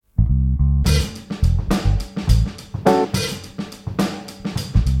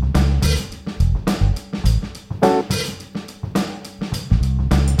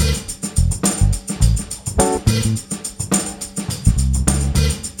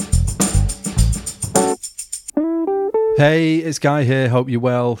Hey, it's Guy here. Hope you're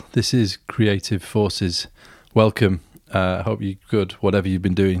well. This is Creative Forces. Welcome. Hope you're good, whatever you've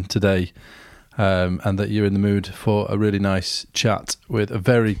been doing today, and that you're in the mood for a really nice chat with a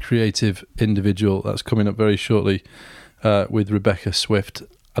very creative individual that's coming up very shortly with Rebecca Swift.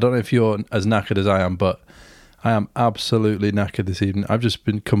 I don't know if you're as knackered as I am, but I am absolutely knackered this evening. I've just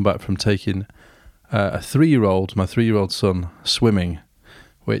come back from taking my 3-year-old son, swimming,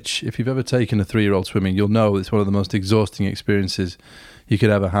 which, if you've ever taken a 3-year-old swimming, you'll know it's one of the most exhausting experiences you could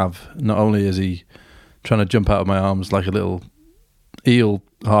ever have. Not only is he trying to jump out of my arms like a little eel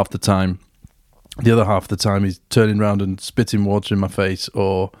half the time, the other half of the time he's turning around and spitting water in my face,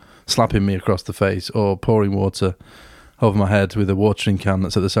 or slapping me across the face, or pouring water over my head with a watering can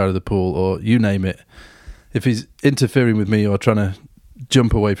that's at the side of the pool, or you name it. If he's interfering with me or trying to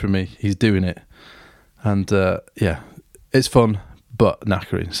jump away from me, he's doing it. And it's fun, but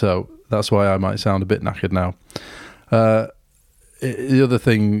knackering. So that's why I might sound a bit knackered now. The other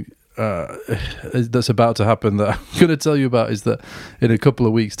thing that's about to happen that I'm going to tell you about is that in a couple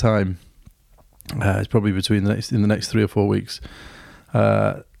of weeks' time, it's probably in the next 3 or 4 weeks,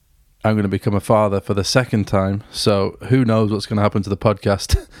 I'm going to become a father for the second time. So who knows what's going to happen to the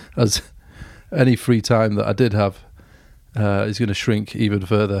podcast, as any free time that I did have is going to shrink even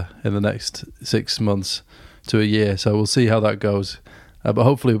further in the next 6 months to a year. So we'll see how that goes. But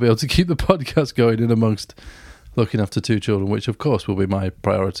hopefully we'll be able to keep the podcast going in amongst looking after 2 children, which of course will be my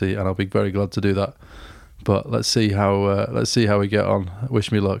priority, and I'll be very glad to do that. But let's see how we get on.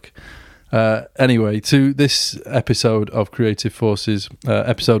 Wish me luck. Anyway, to this episode of Creative Forces,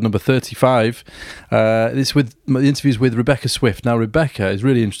 episode number 35. This with the interviews with Rebecca Swift. Now, Rebecca is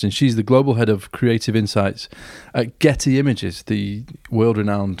really interesting. She's the global head of creative insights at Getty Images, the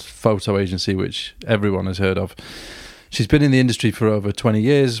world-renowned photo agency which everyone has heard of. She's been in the industry for over 20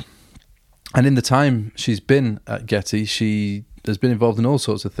 years, and in the time she's been at Getty, she has been involved in all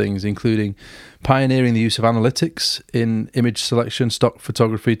sorts of things, including pioneering the use of analytics in image selection, stock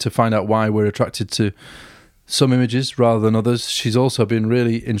photography, to find out why we're attracted to some images rather than others. She's also been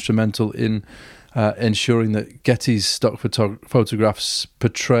really instrumental in ensuring that Getty's stock photographs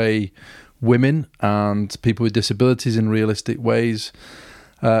portray women and people with disabilities in realistic ways,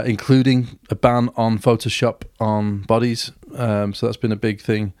 including a ban on Photoshop on bodies. So that's been a big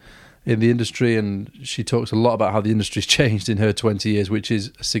thing in the industry, and she talks a lot about how the industry's changed in her 20 years, which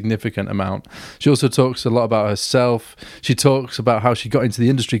is a significant amount. She also talks a lot about herself. She talks about how she got into the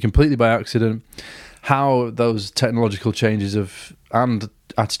industry completely by accident, how those technological changes and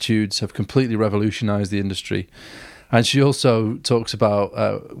attitudes have completely revolutionized the industry. And she also talks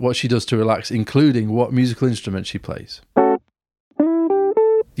about what she does to relax, including what musical instrument she plays.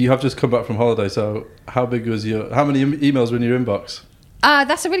 You have just come back from holiday, so how many emails were in your inbox?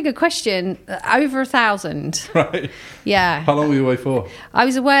 That's a really good question. Over 1,000. Right. Yeah. How long were you away for? I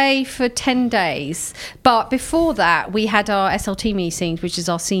was away for 10 days. But before that, we had our SLT meetings, which is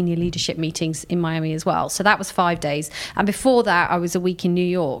our senior leadership meetings in Miami as well. So that was 5 days. And before that, I was a week in New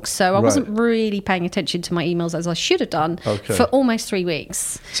York. So I wasn't really paying attention to my emails as I should have done for almost 3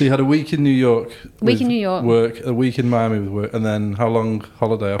 weeks. So you had a week in New York. Work, a week in Miami with work, and then how long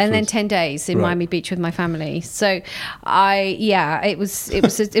holiday afterwards? And then 10 days in Miami Beach with my family. So it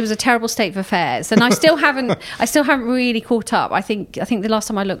was a terrible state of affairs, and I still haven't really caught up. I think the last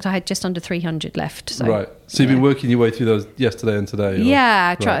time I looked, I had just under 300 left. So, right. So you've been working your way through those yesterday and today.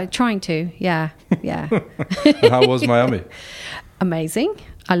 Trying to. Yeah. And how was Miami? Amazing.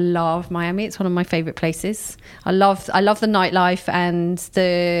 I love Miami. It's one of my favorite places. I love the nightlife and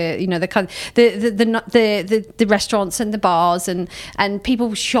the restaurants and the bars and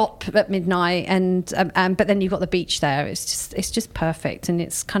people shop at midnight but then you've got the beach there. It's just perfect, and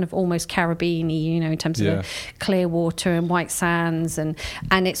it's kind of almost Caribbean-y, in terms of the clear water and white sands, and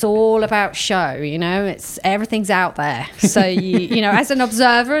it's all about show. It's everything's out there. So you as an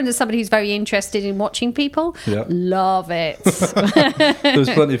observer and as somebody who's very interested in watching people, love it.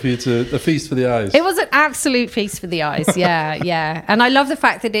 There's plenty for you a feast for the eyes. It was an absolute feast for the eyes. Yeah. And I love the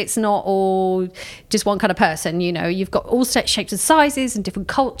fact that it's not all just one kind of person. You've got all shapes and sizes and different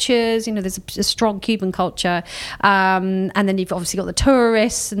cultures. There's a strong Cuban culture, and then you've obviously got the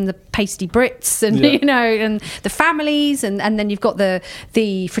tourists and the pasty Brits, and and the families, and then you've got the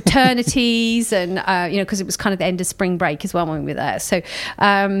fraternities, and because it was kind of the end of spring break as well when we were there. So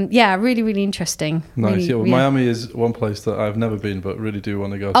really, really interesting. Nice. Miami is one place that I've never been, but really do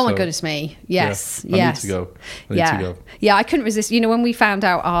want to go. Oh my goodness me. Yes. I need to go. Yeah, I couldn't resist. When we found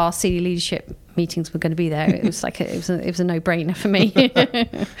out our senior leadership meetings were going to be there. It was like it was a no-brainer for me.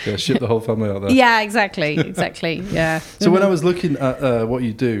 Yeah, ship the whole family out there. Yeah, exactly. Yeah. So when I was looking at what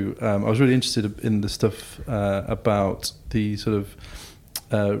you do, I was really interested in the stuff about the sort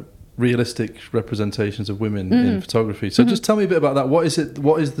of realistic representations of women in photography. So just tell me a bit about that. What is it?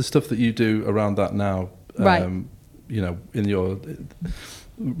 What is the stuff that you do around that now? Right. You know, in your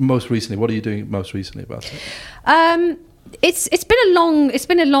most recently, what are you doing most recently about it? It's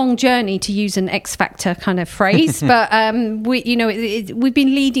been a long journey, to use an X Factor kind of phrase, but we've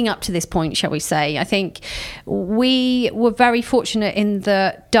been leading up to this point, shall we say. I think we were very fortunate in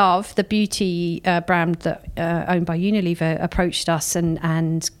that Dove, the beauty brand that owned by Unilever, approached us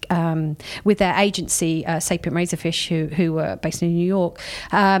and with their agency Sapient Razorfish, who were based in New York,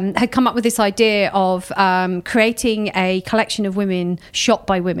 had come up with this idea of creating a collection of women shot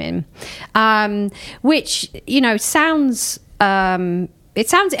by women, which sounds it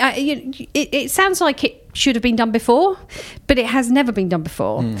sounds like it should have been done before, but it has never been done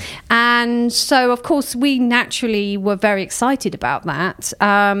before. And so, of course, we naturally were very excited about that,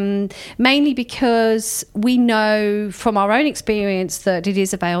 mainly because we know from our own experience that it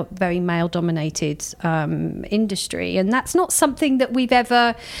is a very male-dominated industry, and that's not something that we've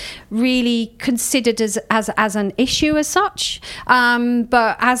ever really considered as an issue as such.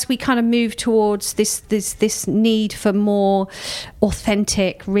 But as we kind of move towards this need for more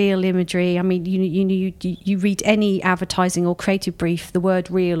authentic, real imagery, I mean, you read any advertising or creative brief, the word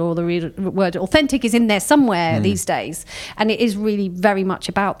real or the word authentic is in there somewhere these days, and it is really very much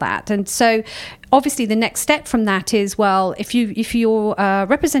about that. And so obviously the next step from that is, well, if you're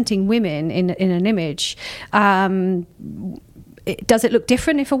representing women in an image, does it look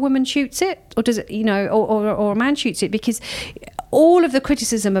different if a woman shoots it, or does it, or a man shoots it? Because all of the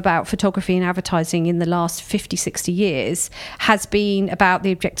criticism about photography and advertising in the last 50, 60 years has been about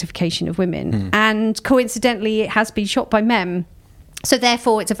the objectification of women. And coincidentally, it has been shot by men. So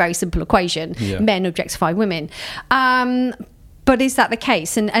therefore, it's a very simple equation. Yeah. Men objectify women. But is that the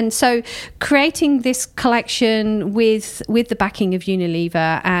case? And so creating this collection with the backing of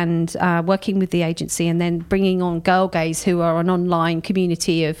Unilever and working with the agency, and then bringing on Girl Gaze, who are an online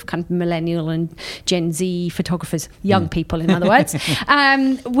community of kind of millennial and Gen Z photographers, young people in other words,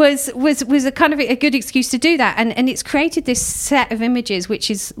 was a kind of a good excuse to do that. And it's created this set of images, which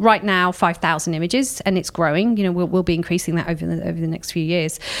is right now 5,000 images, and it's growing. We'll be increasing that over the next few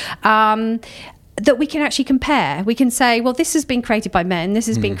years. That we can actually compare. We can say, well, this has been created by men, this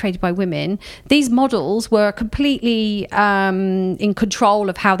has been created by women. These models were completely in control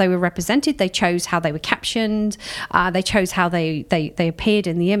of how they were represented. They chose how they were captioned. They chose how they appeared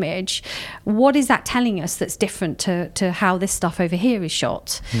in the image. What is that telling us that's different to how this stuff over here is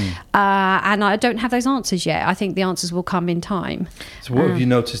shot? And I don't have those answers yet. I think the answers will come in time. So what have you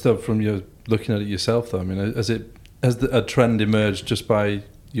noticed from your looking at it yourself, though? I mean, has a trend emerged just by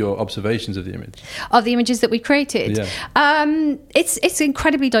your observations of the image? Of the images that we created? Yeah. It's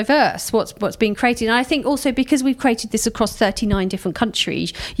incredibly diverse what's being created. And I think also because we've created this across 39 different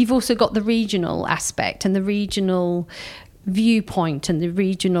countries, you've also got the regional aspect and the regional viewpoint and the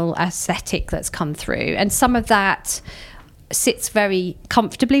regional aesthetic that's come through. And some of that sits very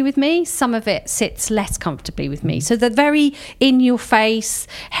comfortably with me, some of it sits less comfortably with me. So the very in your face,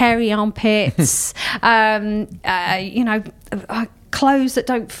 hairy armpits, clothes that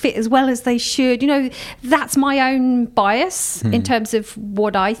don't fit as well as they should, that's my own bias in terms of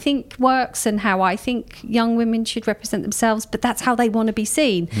what I think works and how I think young women should represent themselves, but that's how they want to be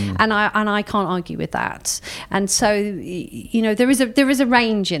seen. And I can't argue with that. And so there is a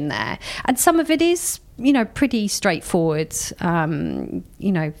range in there, and some of it is pretty straightforward,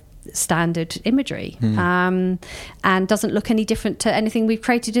 standard imagery, and doesn't look any different to anything we've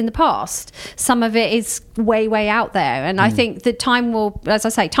created in the past. Some of it is way out there, and I think that time will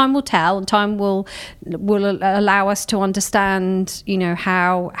tell, and time will allow us to understand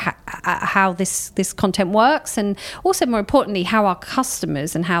how this content works, and also more importantly how our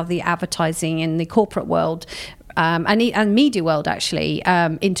customers and how the advertising in the corporate world and media world actually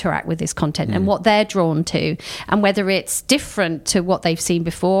interact with this content and what they're drawn to, and whether it's different to what they've seen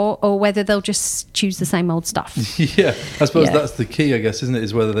before or whether they'll just choose the same old stuff. Yeah, I suppose that's the key, I guess, isn't it?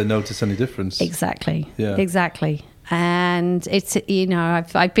 Is whether they notice any difference. Exactly. Yeah. Exactly. And it's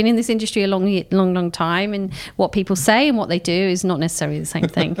I've been in this industry a long time, and what people say and what they do is not necessarily the same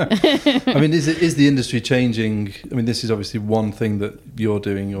thing. I mean, is the industry changing? I mean, this is obviously one thing that you're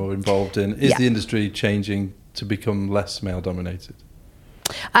doing or involved in. Is the industry changing to become less male dominated?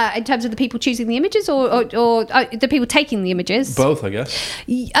 In terms of the people choosing the images or the people taking the images? Both, I guess.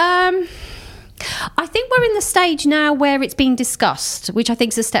 I think we're in the stage now where it's being discussed, which I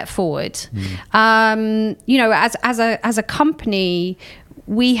think is a step forward. You know, as a company,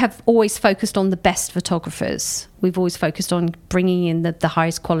 we have always focused on the best photographers. We've always focused on bringing in the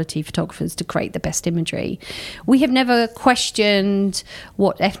highest quality photographers to create the best imagery. We have never questioned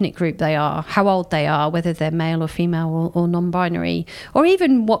what ethnic group they are, how old they are, whether they're male or female or non-binary, or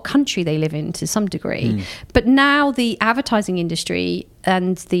even what country they live in to some degree. But now the advertising industry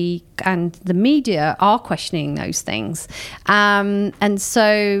and the media are questioning those things, and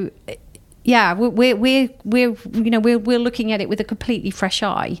so. Yeah, we're looking at it with a completely fresh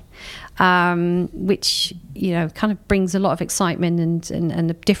eye, which kind of brings a lot of excitement and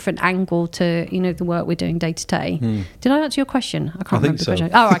a different angle to the work we're doing day to day. Did I answer your question? I can't remember the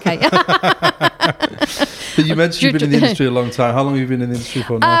question. Oh, okay. But you mentioned you've been in the industry a long time. How long have you been in the industry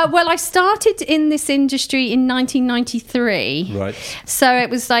for now? Well, I started in this industry in 1993. Right. So it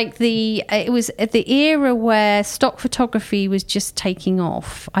was like it was at the era where stock photography was just taking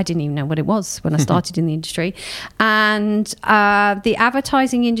off. I didn't even know what it was when I started in the industry. And the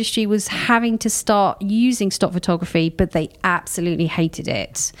advertising industry was having to start using stock photography, but they absolutely hated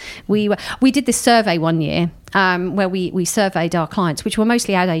it. We did this survey one year. Where we surveyed our clients, which were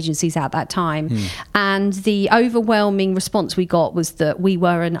mostly ad agencies at that time. And the overwhelming response we got was that we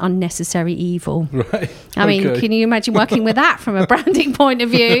were an unnecessary evil. Right. I mean, can you imagine working with that from a branding point of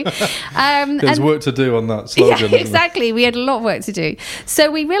view? There's work to do on that slogan. Yeah, exactly. We had a lot of work to do. So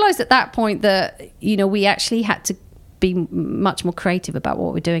we realised at that point that, we actually had to be much more creative about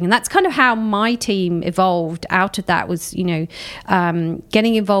what we're doing, and that's kind of how my team evolved out of that. Was getting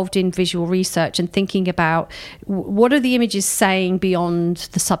involved in visual research and thinking about what are the images saying beyond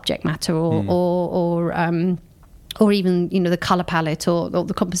the subject matter or even the color palette or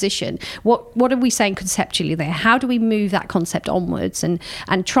the composition. What are we saying conceptually there? How do we move that concept onwards and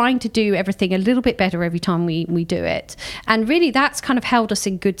trying to do everything a little bit better every time we do it? And really that's kind of held us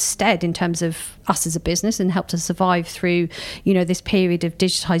in good stead in terms of us as a business and helped us survive through this period of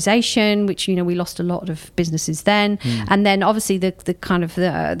digitization, which we lost a lot of businesses then. And then obviously the kind of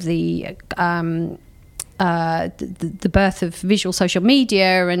the birth of visual social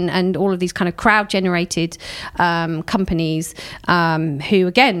media and all of these kind of crowd-generated companies who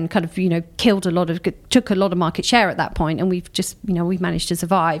again kind of took a lot of market share at that point, and we've just we've managed to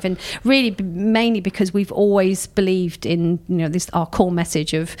survive, and really mainly because we've always believed in this our core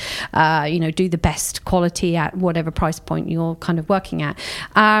message of do the best quality at whatever price point you're kind of working at.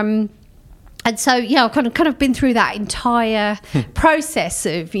 And so, I've kind of been through that entire process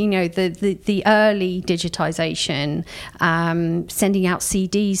of, the early digitization, sending out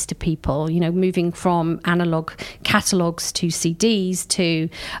CDs to people, moving from analog catalogs to CDs to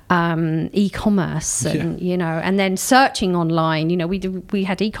e-commerce, and and then searching online. We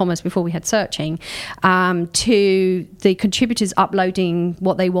had e-commerce before we had searching, to the contributors uploading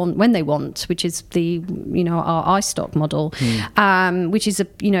what they want when they want, which is the our iStock model, which is a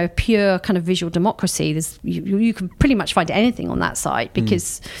pure kind of visual democracy. There's you can pretty much find anything on that site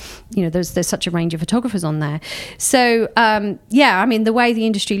because there's such a range of photographers on there. So I mean the way the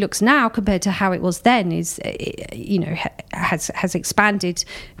industry looks now compared to how it was then is has expanded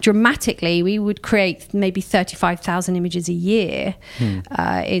dramatically. We would create maybe 35,000 images a year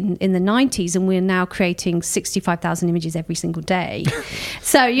in the 90s, and we're now creating 65,000 images every single day.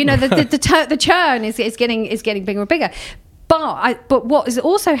 So the churn is getting bigger and bigger. But what is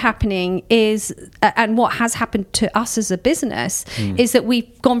also happening is, and what has happened to us as a business, is that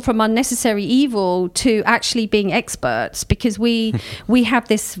we've gone from unnecessary evil to actually being experts, because we have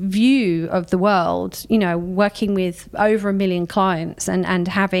this view of the world, working with over 1 million clients and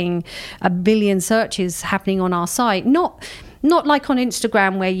having 1 billion searches happening on our site, not like on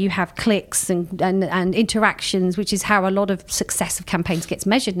Instagram where you have clicks and interactions, which is how a lot of success of campaigns gets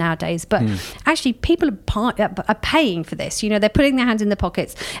measured nowadays. But actually, people are paying for this. They're putting their hands in their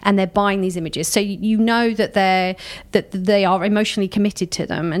pockets and they're buying these images. So that they are emotionally committed to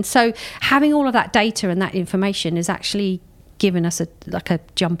them. And so having all of that data and that information has actually given us a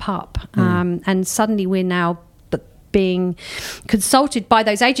jump up. And suddenly we're now being consulted by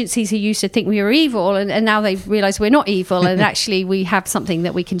those agencies who used to think we were evil, and now they've realized we're not evil, and actually we have something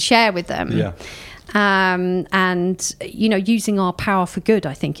that we can share with them. And using our power for good,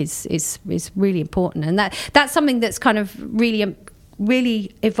 I think is really important, and that's something that's kind of really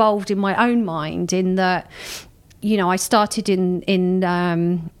evolved in my own mind, in that I started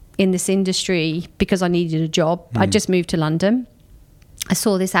in this industry because I needed a job. I just moved to London. I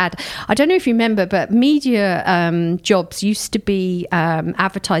saw this ad. I don't know if you remember, but media jobs used to be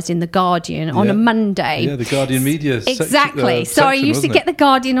advertised in The Guardian on a Monday. Yeah, The Guardian media exactly. So I used to get The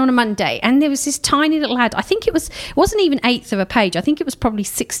Guardian on a Monday, and there was this tiny little ad. I think it wasn't even 1/8 of a page. I think it was probably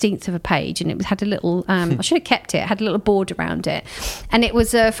 1/16 of a page, and it had a little. I should have kept it. It had a little board around it, and it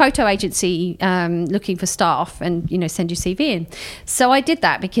was a photo agency looking for staff, and send your CV in. So I did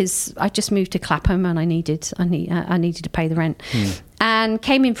that because I just moved to Clapham, and I needed to pay the rent. And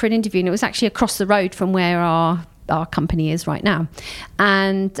came in for an interview, and it was actually across the road from where our company is right now,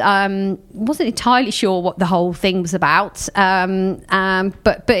 and wasn't entirely sure what the whole thing was about,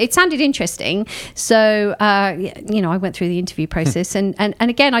 but it sounded interesting. So I went through the interview process, and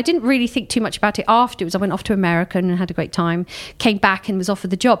again, I didn't really think too much about it afterwards. I went off to America and had a great time, came back and was offered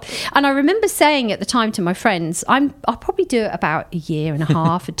the job. And I remember saying at the time to my friends, I'll probably do it about a year and a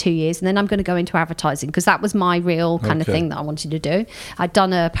half or 2 years, and then I'm going to go into advertising, because that was my real kind of thing that I wanted to do. I'd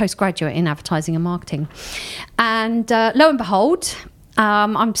done a postgraduate in advertising and marketing. And lo and behold,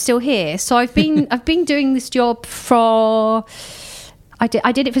 I'm still here. So I've been doing this job for. I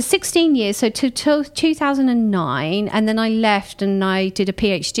did it for 16 years, so till 2009, and then I left and I did a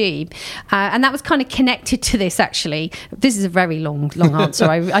PhD, and that was kind of connected to this. Actually, this is a very long answer.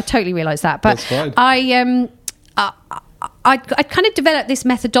 I totally realise that, but that's fine. I kind of developed this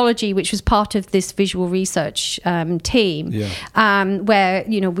methodology, which was part of this visual research team, where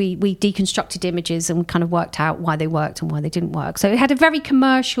we deconstructed images and kind of worked out why they worked and why they didn't work. So it had a very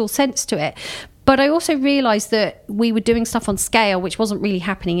commercial sense to it. But I also realised that we were doing stuff on scale, which wasn't really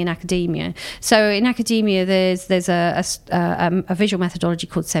happening in academia. So in academia, there's a visual methodology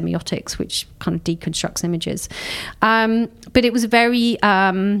called semiotics, which kind of deconstructs images. But it was very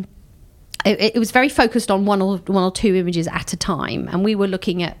it was very focused on one or two images at a time, and we were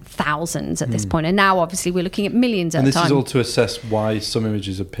looking at thousands at this point. And now, obviously, we're looking at millions at a time. And this is all to assess why some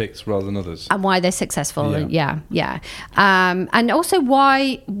images are picked rather than others, and why they're successful. And also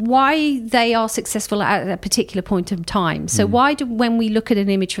why they are successful at a particular point in time. So why do, when we look at an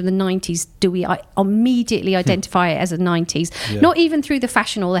image from the 90s, do we immediately identify it as a 90s? Not even through the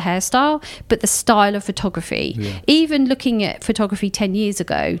fashion or the hairstyle, but the style of photography. Even looking at photography 10 years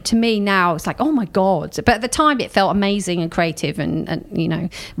ago, to me now, it's like, oh my God. But at the time it felt amazing and creative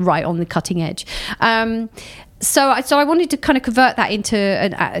and right on the cutting edge. So I wanted to kind of convert that into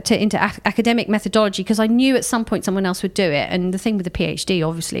academic methodology, because I knew at some point someone else would do it. And the thing with the PhD,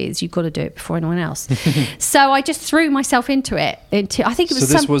 obviously, is you've got to do it before anyone else. So I just threw myself into it. I think it was.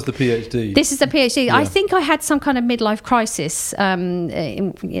 So this was the PhD. This is the PhD. Yeah. I think I had some kind of midlife crisis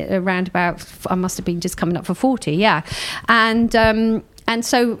around about. I must have been just coming up for 40. Yeah, and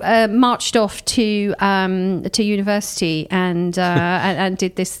so marched off to university and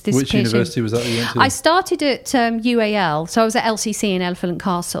did this. Which PhD. University was that you went to? I started at UAL, so I was at LCC in Elephant and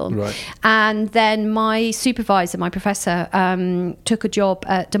Castle, right. And then my supervisor, my professor, took a job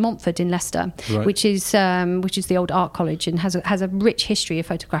at De Montfort in Leicester, right. which is the old art college and has a rich history of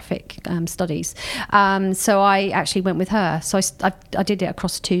photographic studies. So I actually went with her. So I did it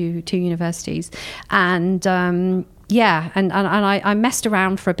across two universities, and. And I messed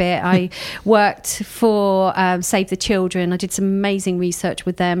around for a bit. I worked for Save the Children. I did some amazing research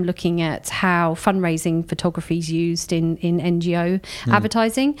with them, looking at how fundraising photography is used in NGO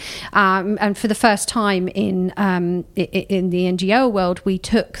advertising. And for the first time in the NGO world, we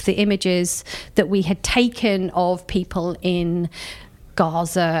took the images that we had taken of people in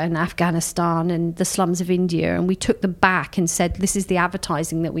Gaza and Afghanistan and the slums of India, and we took them back and said, this is the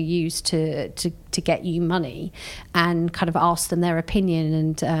advertising that we use to get you money, and kind of asked them their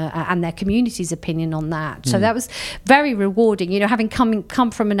opinion and their community's opinion on that. So that was very rewarding, having come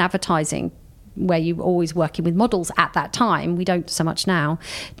from an advertising where you were always working with models at that time, we don't so much now,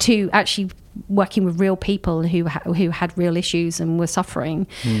 to actually working with real people who had real issues and were suffering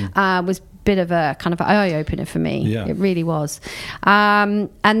was bit of a kind of eye opener for me. Yeah. It really was.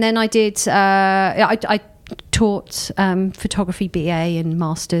 And then I did. I taught photography BA and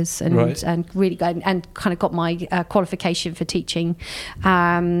masters, and right. and really and kind of got my qualification for teaching.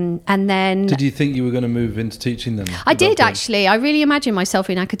 And then, did you think you were going to move into teaching then? I did actually. I really imagined myself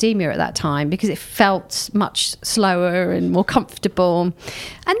in academia at that time, because it felt much slower and more comfortable.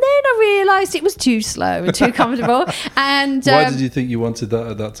 And then I realised it was too slow and too comfortable. And why did you think you wanted that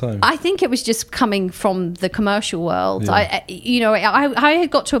at that time? I think it was just coming from the commercial world. Yeah. I had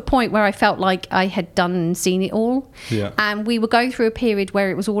got to a point where I felt like I had done and seen it all. Yeah. And we were going through a period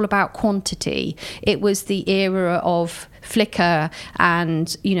where it was all about quantity. It was the era of Flickr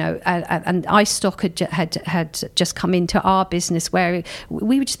and, you know, and iStock had just come into our business, where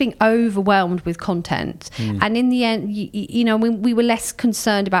we were just being overwhelmed with content. And in the end, you know, we were less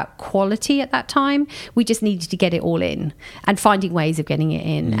concerned about quality at that time. We just needed to get it all in and finding ways of getting it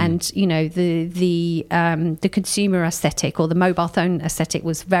in. And, you know, the consumer aesthetic or the mobile phone aesthetic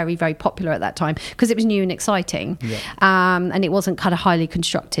was very, very popular at that time because it was new and exciting. And it wasn't kind of highly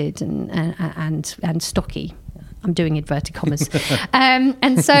constructed and stocky. I'm doing inverted commas.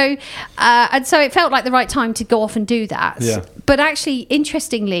 and so it felt like the right time to go off and do that. But actually,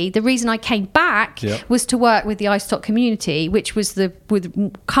 interestingly, the reason I came back was to work with the iStock community, which was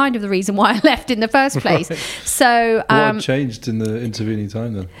kind of the reason why I left in the first place. So what had changed in the intervening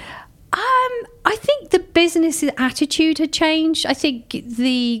time then? I think the business attitude had changed. I think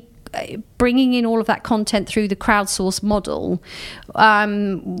the bringing in all of that content through the crowdsourced model,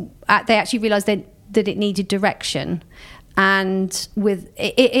 they actually realised that it needed direction. And with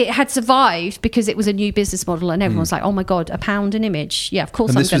it had survived because it was a new business model, and everyone was like, "Oh my god, £1 an image? Yeah, of course."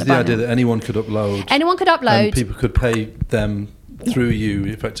 And I'm this was the idea that anyone could upload. Anyone could upload, and people could pay them through you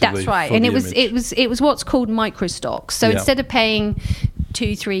effectively. That's right, and it was what's called microstock. So instead of paying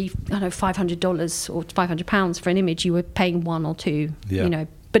 $200, $300, $500 or £500 for an image, you were paying 1 or 2. You know,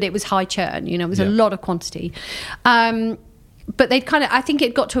 but it was high churn. You know, it was a lot of quantity. But they'd I think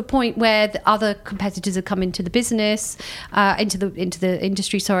it got to a point where the other competitors had come into the business, into the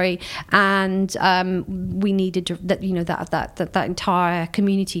industry, and we needed that, you know, that entire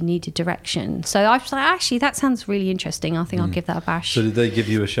community needed direction. So I was like, actually, that sounds really interesting. I think I'll give that a bash. So did they give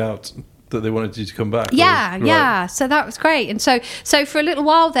you a shout that they wanted you to come back? Yeah. So that was great. And so for a little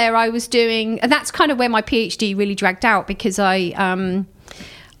while there, I was doing, and that's kind of where my PhD really dragged out, because I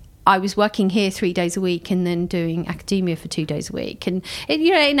was working here 3 days a week and then doing academia for 2 days a week, and it,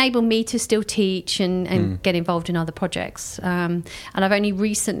 you know, enabled me to still teach and get involved in other projects. And I've only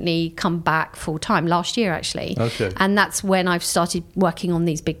recently come back full time, last year actually. And that's when I've started working on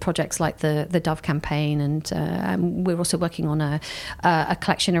these big projects like the Dove campaign, and we're also working on a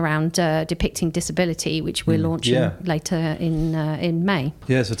collection around depicting disability, which we're launching later in May.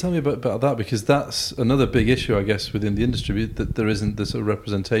 Yeah, so tell me about that, because that's another big issue, I guess, within the industry, that there isn't this sort of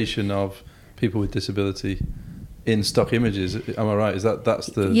representation of people with disability in stock images. Am I right? That's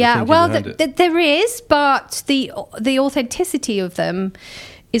the thinking there is, but the authenticity of them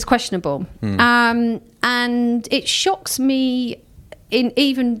is questionable. And it shocks me,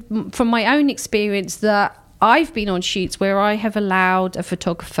 even from my own experience, that I've been on shoots where I have allowed a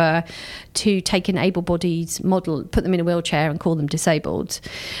photographer to take an able-bodied model, put them in a wheelchair and call them disabled,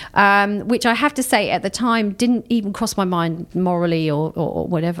 which I have to say at the time didn't even cross my mind morally or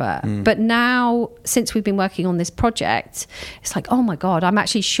whatever. But now, since we've been working on this project, it's like, oh my God, I'm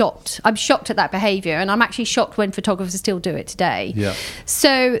actually shocked. I'm shocked at that behaviour, and I'm actually shocked when photographers still do it today.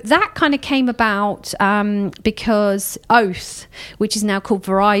 So that kind of came about because Oath, which is now called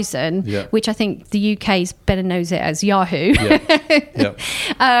Verizon, which I think the UK's better knows it as Yahoo,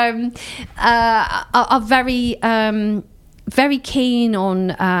 are very very keen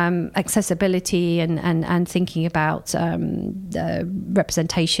on accessibility and thinking about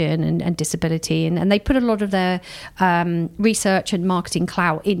representation and disability, and they put a lot of their research and marketing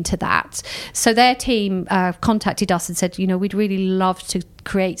clout into that. So their team contacted us and said, you know, we'd really love to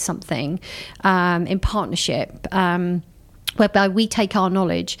create something in partnership, whereby we take our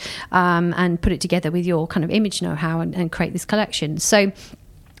knowledge and put it together with your kind of image know-how and create this collection. So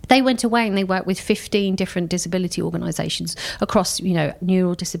they went away and they worked with 15 different disability organisations across, you know,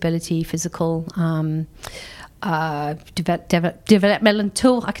 neural disability, physical,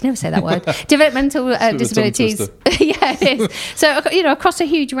 developmental, I can never say that word, developmental disabilities. Yeah, it is. So, you know, across a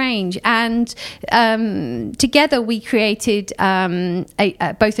huge range. And together we created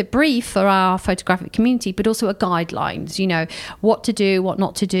both a brief for our photographic community, but also a guidelines, you know, what to do, what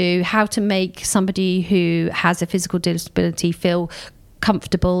not to do, how to make somebody who has a physical disability feel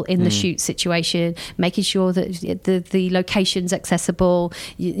comfortable in the shoot situation, making sure that the location's accessible,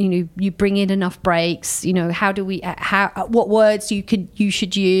 you know, you bring in enough breaks, you know, what words you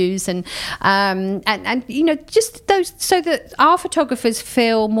should use, and you know, just those, so that our photographers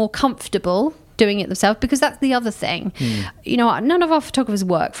feel more comfortable doing it themselves, because that's the other thing. You know, none of our photographers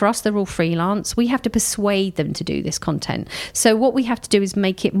work for us. They're all freelance. We have to persuade them to do this content. So what we have to do is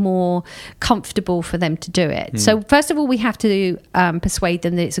make it more comfortable for them to do it. So first of all, we have to persuade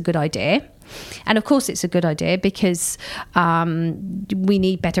them that it's a good idea. And of course it's a good idea because we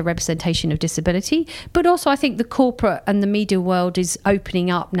need better representation of disability. But also I think the corporate and the media world is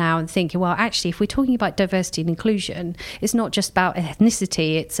opening up now and thinking, well, actually, if we're talking about diversity and inclusion, it's not just about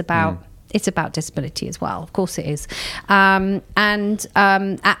ethnicity, it's about it's about disability as well. Of course it is. And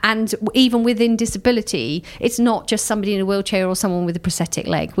even within disability, it's not just somebody in a wheelchair or someone with a prosthetic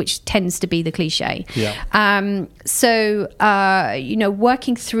leg, which tends to be the cliche. So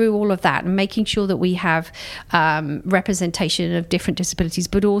working through all of that and making sure that we have representation of different disabilities,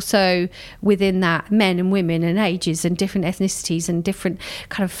 but also within that men and women and ages and different ethnicities and different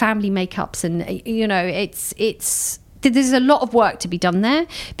kind of family makeups, and there's a lot of work to be done there,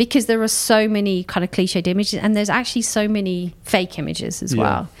 because there are so many kind of cliched images, and there's actually so many fake images as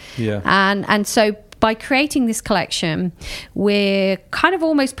well. And so by creating this collection, we're kind of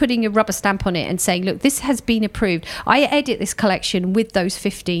almost putting a rubber stamp on it and saying, look, this has been approved. I edit this collection with those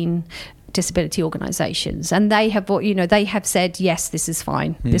 15 disability organisations, and they have said, yes, this is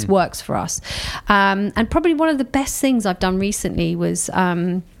fine, this works for us. And probably one of the best things I've done recently was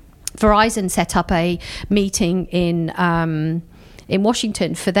Verizon set up a meeting in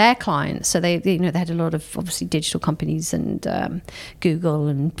Washington for their clients. So they had a lot of obviously digital companies and Google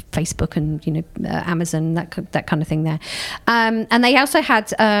and Facebook and Amazon, that kind of thing there. And they also had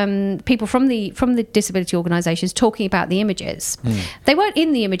people from the disability organisations talking about the images. They weren't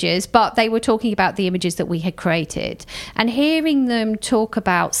in the images, but they were talking about the images that we had created, and hearing them talk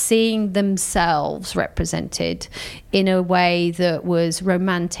about seeing themselves represented in a way that was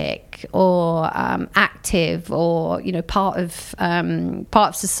romantic or active, or part of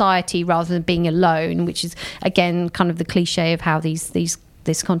society rather than being alone, which is again kind of the cliche of how this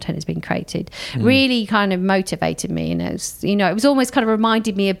content has been created, really kind of motivated me. And it was almost kind of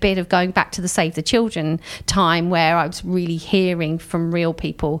reminded me a bit of going back to the Save the Children time, where I was really hearing from real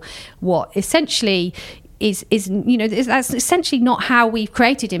people what essentially is that's essentially not how we've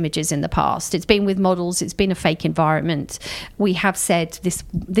created images in the past. It's been with models, it's been a fake environment. We have said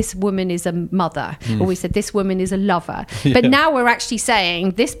this woman is a mother, or we said this woman is a lover, but now we're actually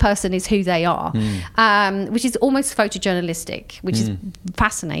saying this person is who they are, which is almost photojournalistic, which is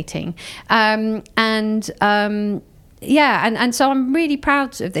fascinating. And so I'm really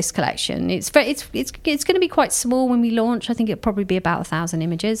proud of this collection. It's going to be quite small when we launch. I think it'll probably be about 1,000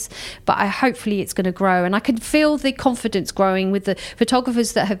 images, but hopefully it's going to grow. And I can feel the confidence growing with the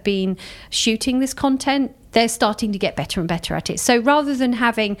photographers that have been shooting this content. They're starting to get better and better at it. So rather than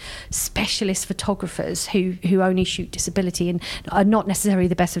having specialist photographers who only shoot disability and are not necessarily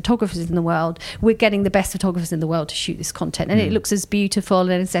the best photographers in the world, we're getting the best photographers in the world to shoot this content. And it looks as beautiful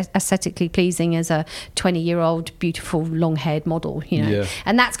and as aesthetically pleasing as a 20-year-old beautiful long-haired model,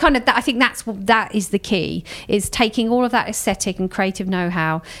 And that's kind of, I think that is the key, is taking all of that aesthetic and creative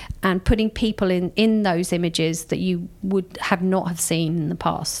know-how and putting people in those images that you would not have seen in the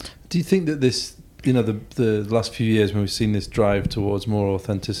past. Do you think that this, the last few years when we've seen this drive towards more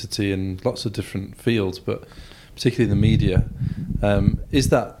authenticity in lots of different fields, but particularly in the media, is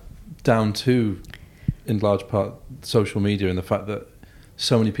that down to, in large part, social media and the fact that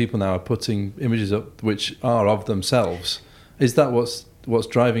so many people now are putting images up which are of themselves? Is that what's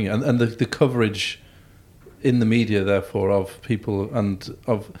driving it? And the coverage in the media, therefore, of people, and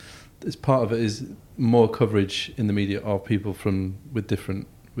of, as part of it is more coverage in the media of people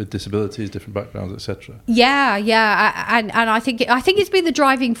with disabilities, different backgrounds, etc. And I think it's been the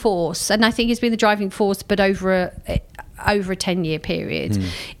driving force, but over a 10-year period,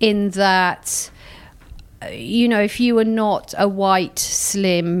 in that, if you were not a white,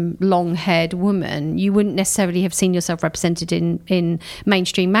 slim, long-haired woman, you wouldn't necessarily have seen yourself represented in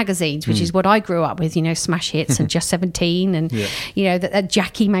mainstream magazines, which is what I grew up with, Smash Hits and Just 17 and that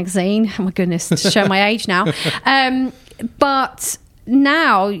Jackie magazine. Oh my goodness, to show my age now. But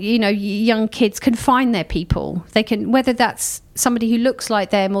now, young kids can find their people. They can, whether that's somebody who looks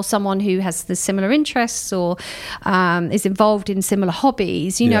like them or someone who has the similar interests or is involved in similar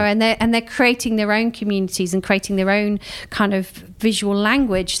hobbies, and they're creating their own communities and creating their own kind of visual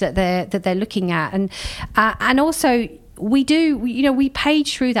language that they're looking at, and also we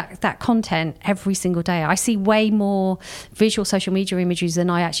page through that content every single day. I see way more visual social media images than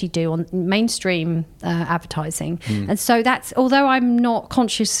I actually do on mainstream advertising. And so that's, although I'm not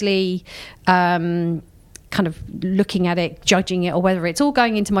consciously kind of looking at it, judging it, or whether it's all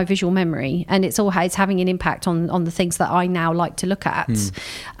going into my visual memory and it's having an impact on the things that I now like to look at.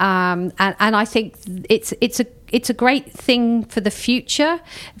 And I think it's a great thing for the future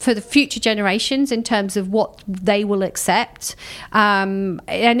generations in terms of what they will accept. And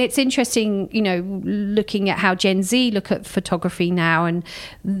it's interesting, looking at how Gen Z look at photography now, and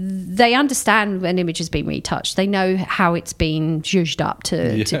they understand when an image has been retouched. They know how it's been zhuzhed up to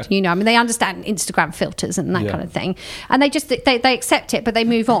they understand Instagram filters and that kind of thing. And they accept it, but they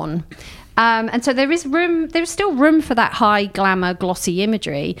move on. And so there's still room for that high glamour, glossy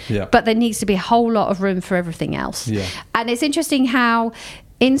imagery, but there needs to be a whole lot of room for everything else. Yeah. And it's interesting how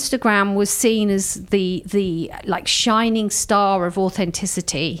Instagram was seen as the like shining star of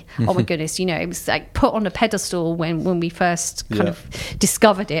authenticity. Oh my goodness, it was like put on a pedestal when we first kind of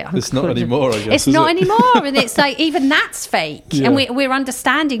discovered it. It's not anymore, I guess. It's not anymore, and it's like even that's fake, and we're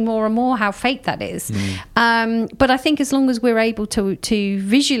understanding more and more how fake that is. But I think as long as we're able to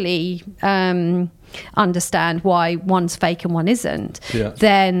visually understand why one's fake and one isn't,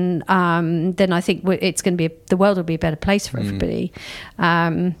 then I think it's going to be the world will be a better place for everybody.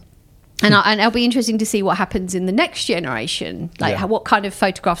 And it'll be interesting to see what happens in the next generation, like what kind of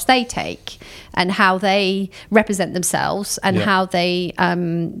photographs they take and how they represent themselves and how they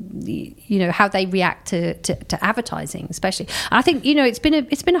how they react to advertising, especially. And I think it's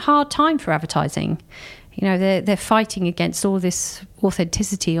been a hard time for advertising. They're fighting against all this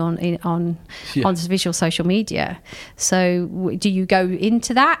authenticity on visual social media. So do you go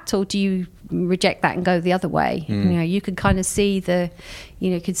into that, or do you reject that and go the other way? You can kind of see the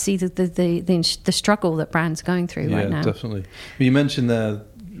struggle that brands are going through right now. Yeah, definitely. Well, you mentioned there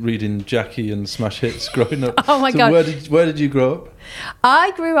reading Jackie and smash hits growing up. Oh my God. Where did you grow up?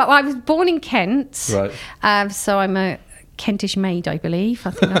 I was born in Kent. Right. So I'm a Kentish maid, I believe.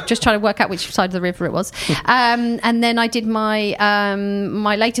 I think I'm just trying to work out which side of the river it was. And then I did my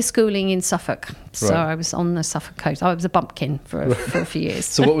later schooling in Suffolk. So I was on the Suffolk coast. I was a bumpkin for a few years.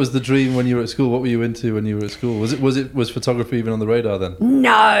 So what was the dream when you were at school? What were you into when you were at school? Was photography even on the radar then?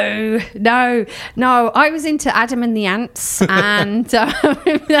 No. I was into Adam and the Ants and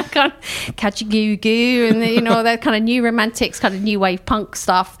that kind of Catchy Goo Goo and that kind of new romantics, kind of new wave punk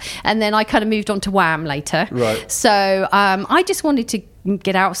stuff. And then I kind of moved on to Wham later. Right. So I just wanted to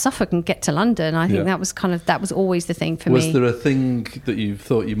get out of Suffolk and get to London. I think that was always the thing for me. Was there a thing that you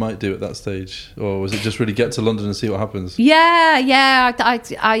thought you might do at that stage, or was it just really get to London and see what happens? Yeah.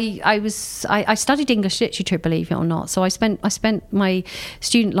 I studied English literature, believe it or not. So I spent my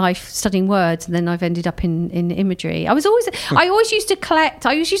student life studying words, and then I've ended up in imagery. I always used to collect.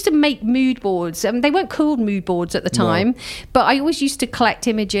 I always used to make mood boards. They weren't called mood boards at the time, but I always used to collect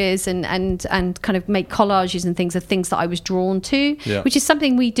images and kind of make collages and things of things that I was drawn to. Yeah. Which is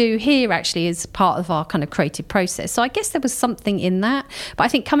something we do here actually as part of our kind of creative process. So I guess there was something in that. But I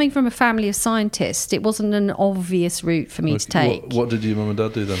think coming from a family of scientists, it wasn't an obvious route for me to take. What did your mum and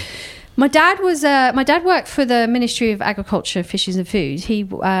dad do then? My dad worked for the Ministry of Agriculture, Fisheries and Food. He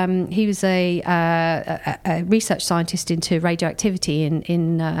was a research scientist into radioactivity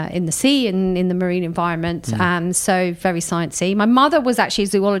in the sea and in the marine environment. So very sciencey. My mother was actually a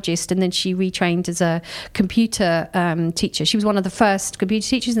zoologist, and then she retrained as a computer teacher. She was one of the first computer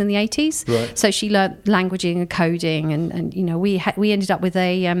teachers in the 80s. Right. So she learnt languaging and coding, and we ended up with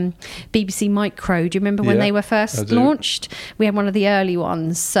a BBC Micro. Do you remember when they were first launched? We had one of the early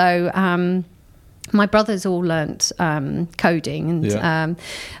ones. So my brothers all learnt coding,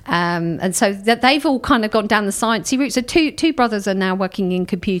 and so that they've all kind of gone down the sciencey route. So two brothers are now working in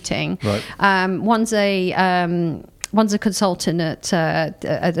computing. Right. One's a consultant at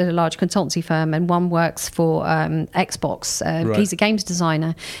a large consultancy firm, and one works for Xbox. He's a games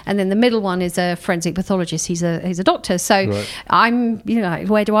designer, and then the middle one is a forensic pathologist. He's a doctor. So I'm,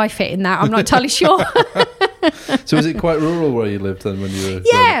 where do I fit in that? I'm not entirely sure. So was it quite rural where you lived then when you were...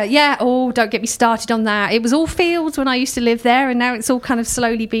 Yeah. Oh, don't get me started on that. It was all fields when I used to live there, and now it's all kind of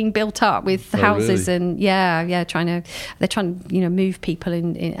slowly being built up with houses. Really? And they're trying to move people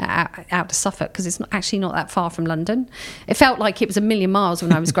out to Suffolk, because it's actually not that far from London. It felt like it was a million miles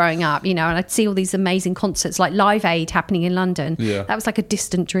when I was growing up, and I'd see all these amazing concerts like Live Aid happening in London. Yeah. That was like a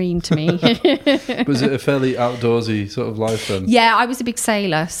distant dream to me. Was it a fairly outdoorsy sort of life then? Yeah, I was a big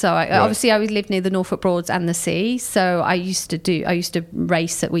sailor, so obviously I lived near the Norfolk Broads and the sea, so I used to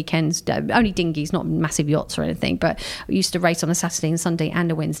race at weekends, only dinghies, not massive yachts or anything, but I used to race on a Saturday and Sunday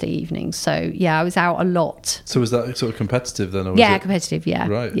and a Wednesday evening. So I was out a lot. So was that sort of competitive then? Or was competitive.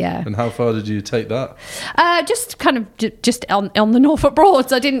 Right. Yeah. And how far did you take that? Just kind of just on the Norfolk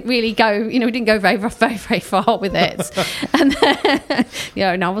Broads. I didn't really go, we didn't go very, very, very far with it. And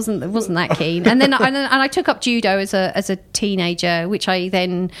then, I wasn't that keen. And then I took up judo as a teenager, which I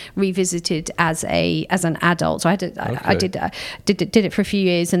then revisited as an adult. So I did it for a few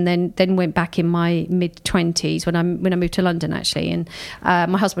years, and then went back in my mid-20s when I moved to London actually. And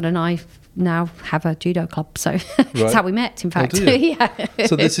my husband and I now have a judo club, so that's how we met, in fact. Yeah.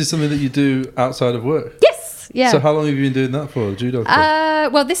 So this is something that you do outside of work? Yes. Yeah. So how long have you been doing that for, judo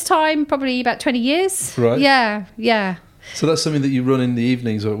club? Well, this time probably about 20 years. Right. Yeah. So that's something that you run in the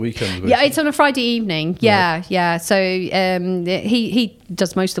evenings or weekends? Basically? Yeah, it's on a Friday evening. Yeah, yeah. So he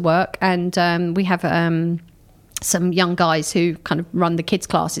does most of the work, and we have some young guys who kind of run the kids'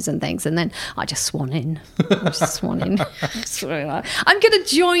 classes and things, and then I just swan in. I'm going to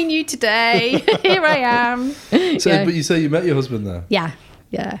join you today. Here I am. So, Yeah. but you say you met your husband there? Yeah,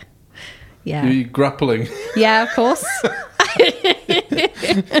 yeah, yeah. You're grappling. Yeah, of course.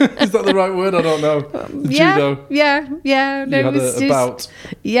 Is that the right word? I don't know. Judo. Yeah. No, You had a bout.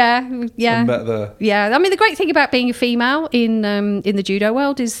 Yeah. And met there. Yeah, I mean, the great thing about being a female in the judo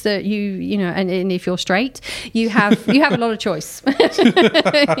world is that you know, and if you're straight, you have a lot of choice.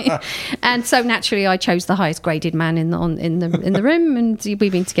 And so naturally, I chose the highest graded man in the room, and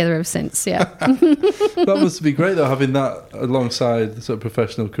we've been together ever since. Yeah. That must be great though, having that alongside the sort of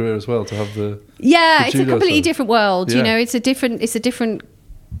professional career as well. To have Yeah, it's a judo completely side. different world. Yeah. You know, it's a different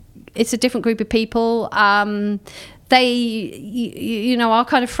group of people. They, you know, our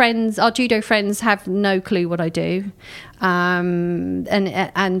kind of friends, our judo friends, have no clue what I do, and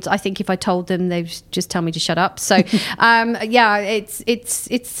I think if I told them, they'd just tell me to shut up. So, yeah, it's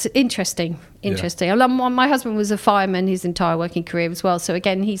interesting. My husband was a fireman his entire working career as well. So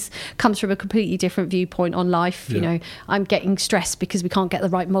again, he's comes from a completely different viewpoint on life. You know, I'm getting stressed because we can't get the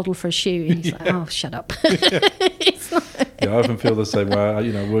right model for a shoe. And he's like, oh, shut up. It's not... Yeah, I often feel the same way.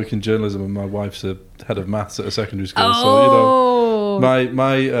 I work in journalism, and my wife's a head of maths at a secondary school. Oh. So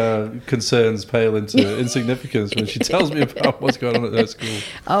my concerns pale into insignificance when she tells me about what's going on at her school.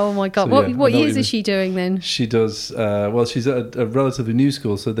 Oh my God! So, what years is she doing then? She does well. She's at a relatively new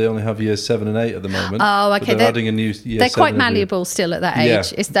school, so they only have years 7 and 8 at the moment. Oh, okay. But they're adding a new year. They're quite 7 malleable still at that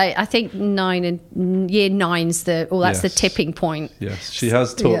age. Yeah. It's I think 9 and year 9's the Yes. the tipping point. Yes, she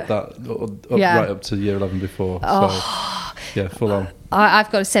has taught that right up to year 11 before. So, yeah, full on.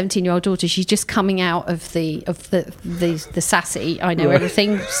 I've got a 17-year-old daughter. She's just coming out of the sassy, I know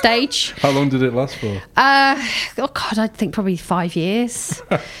everything stage. How long did it last for? Oh God, I think probably 5 years.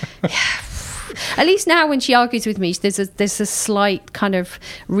 Yeah. At least now, when she argues with me, there's a slight kind of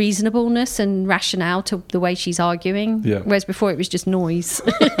reasonableness and rationale to the way she's arguing. Yeah. Whereas before it was just noise.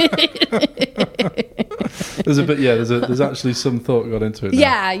 There's a bit, there's actually some thought got into it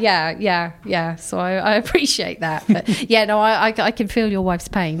now. Yeah. So I appreciate that. But yeah, no, I can feel your wife's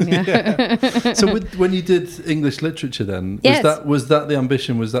pain. Yeah. So when you did English literature then, was that the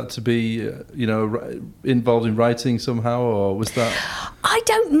ambition? Was that to be, involved in writing somehow, or was that... I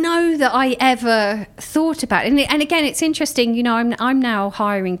don't know that I ever thought about it. And again, it's interesting, I'm now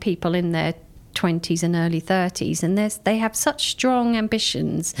hiring people in their 20s and early 30s, and they have such strong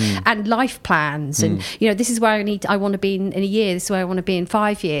ambitions and life plans, and this is where I want to be in a year, this is where I want to be in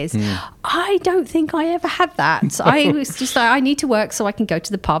 5 years. I don't think I ever had that. I was just like, I need to work so I can go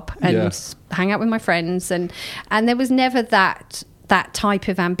to the pub and hang out with my friends, and there was never that type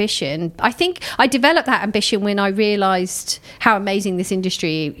of ambition. I think I developed that ambition when I realised how amazing this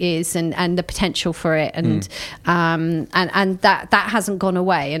industry is and the potential for it, and that hasn't gone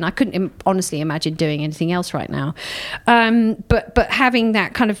away. And I couldn't honestly imagine doing anything else right now. But having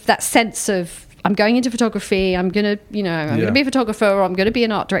that kind of that sense of, I'm going into photography, I'm going to be a photographer, or I'm going to be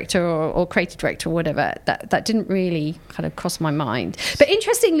an art director or creative director or whatever. That didn't really kind of cross my mind. But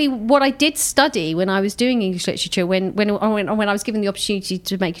interestingly, what I did study when I was doing English literature, when I was given the opportunity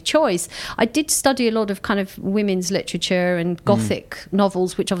to make a choice, I did study a lot of kind of women's literature and Gothic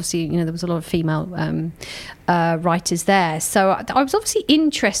novels, which obviously, there was a lot of female writers there. So I was obviously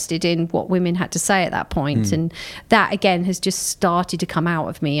interested in what women had to say at that point. And that, again, has just started to come out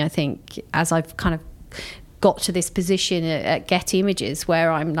of me, I think, as I've kind of got to this position at Getty Images,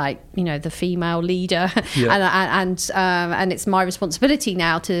 where I'm like, the female leader, and it's my responsibility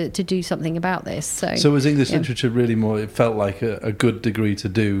now to do something about this. So was English literature really more, it felt like a good degree to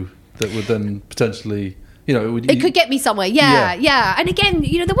do that would then potentially... it could get me somewhere. Yeah. And again,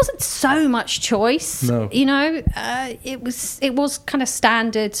 there wasn't so much choice. No. It was kind of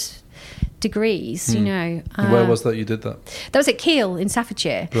standard degrees. Where was that you did that? That was at Keele in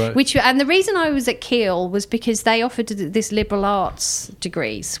Staffordshire. Right. And the reason I was at Keele was because they offered this liberal arts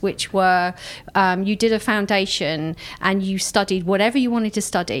degrees, which were you did a foundation and you studied whatever you wanted to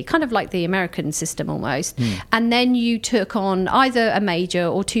study, kind of like the American system almost, and then you took on either a major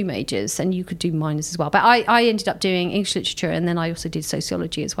or 2 majors, and you could do minors as well. But I ended up doing English literature, and then I also did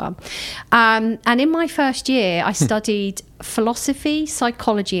sociology as well. And in my first year, I studied philosophy,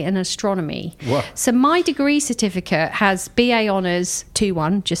 psychology and astronomy. astronomy. Wow. So my degree certificate has BA Honours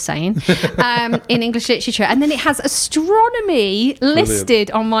 2-1, just saying, in English literature. And then it has astronomy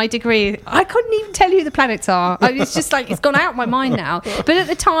listed on my degree. I couldn't even tell you who the planets are. It's just like, it's gone out of my mind now. But at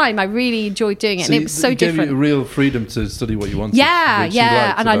the time, I really enjoyed doing it. And it was so different. It gave you real freedom to study what you wanted. Yeah,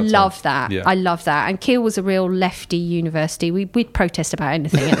 yeah. And I love that. Yeah. I love that. And Keele was a real lefty university. We'd protest about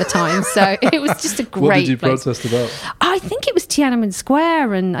anything at the time. So it was just a great What did you place. protest about? I think it was Tiananmen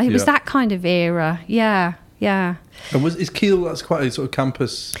Square, and it was that kind of era. Yeah, yeah. And is Keele, that's quite a sort of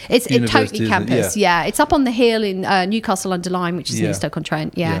campus It's university, totally campus. Yeah. It's up on the hill in Newcastle under Lyme, which is near Yeah.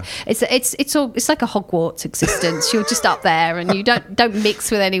 Stoke-on-Trent. Yeah. Yeah. It's like a Hogwarts existence. You're just up there, and you don't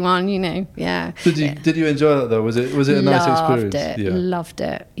mix with anyone. Yeah. Did you enjoy that though? Was it a nice experience? Loved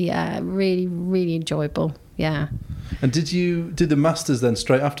it. Yeah, really, really enjoyable. Yeah. And did the masters then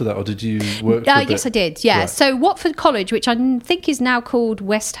straight after that, or did you work? For a bit? Yes, I did. Yeah. Right. So Watford College, which I think is now called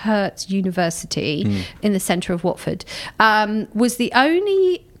West Herts University in the centre of Watford, was the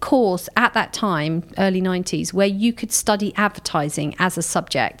only course at that time, early 90s, where you could study advertising as a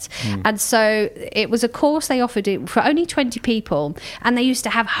subject. And so it was a course they offered it for only 20 people, and they used to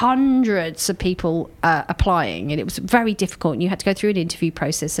have hundreds of people applying, and it was very difficult, and you had to go through an interview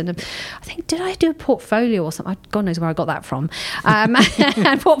process. And I think, did I do a portfolio or something? God knows where I got that from.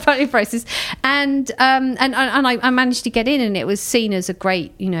 And portfolio process, and I managed to get in, and it was seen as a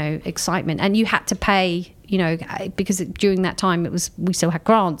great, excitement. And you had to pay, because during that time we still had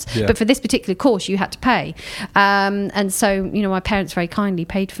grants, but for this particular course you had to pay, and so my parents very kindly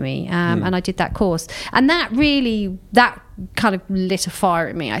paid for me, and I did that course, and that kind of lit a fire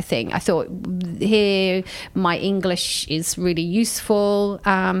in me. I think I thought, here my English is really useful,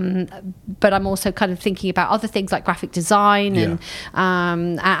 but I'm also kind of thinking about other things like graphic design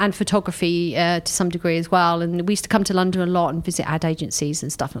and photography to some degree as well. And we used to come to London a lot and visit ad agencies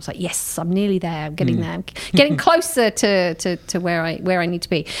and stuff, and I was like, yes, I'm nearly there, I'm getting there, I'm getting closer to where I need to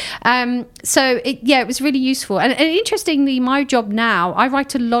be. So it was really useful. And interestingly, my job now, I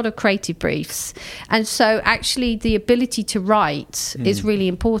write a lot of creative briefs, and so actually the ability to write is really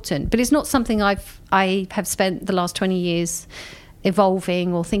important, but it's not something I have spent the last 20 years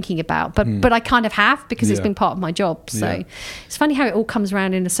evolving or thinking about, but I kind of have, because it's been part of my job. So it's funny how it all comes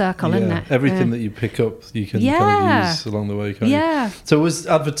around in a circle, isn't it? Everything that you pick up, you can kind of use along the way, can't you? So was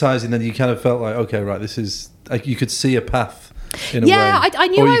advertising then, you kind of felt like, okay, right, this is, like, you could see a path in a way. I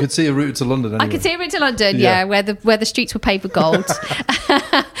knew, or you could see a route to London anyway. I could see a route to London, where the streets were paved with gold.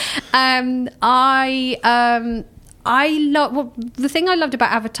 The thing I loved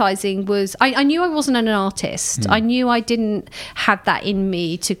about advertising was I knew I wasn't an artist. I knew I didn't have that in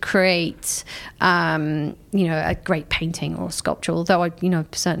me to create, a great painting or sculpture, although I,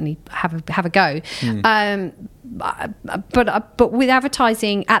 certainly have a go. But with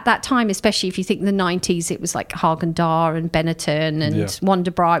advertising at that time, especially if you think the 90s, it was like Haagen-Dazs and Benetton and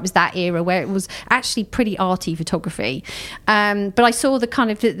Wonderbra. It was that era where it was actually pretty arty photography. But I saw the kind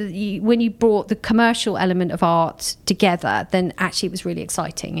of when you brought the commercial element of art together, then actually it was really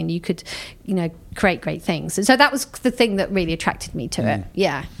exciting, and you could, create great things. And so that was the thing that really attracted me to it.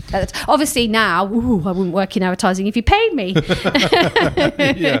 Yeah. Obviously now, I wouldn't work in advertising if you paid me.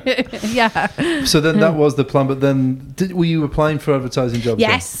 Yeah. So then that was the plan, but then were you applying for advertising jobs?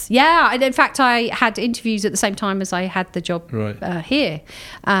 Yes. Then? Yeah. And in fact, I had interviews at the same time as I had the job here.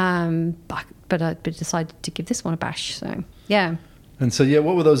 But I decided to give this one a bash. So, yeah. And so,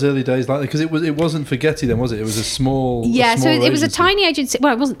 what were those early days like? Because it wasn't for Getty then, was it? It was a small so it agency. Was a tiny agency.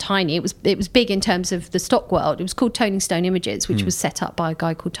 Well, it wasn't tiny. It was big in terms of the stock world. It was called Tony Stone Images, which was set up by a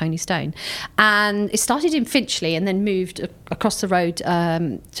guy called Tony Stone, and it started in Finchley and then moved across the road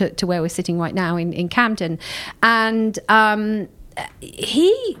to where we're sitting right now in Camden, and.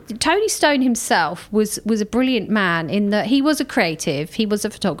 Tony Stone himself was a brilliant man in that he was a creative, he was a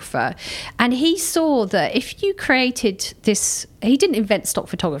photographer, and he saw that if you created this, he didn't invent stock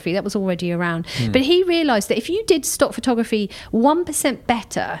photography, that was already around, but he realised that if you did stock photography 1%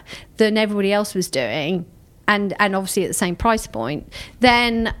 better than everybody else was doing, and obviously at the same price point,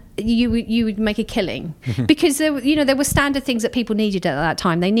 then you would make a killing. Because there were standard things that people needed at that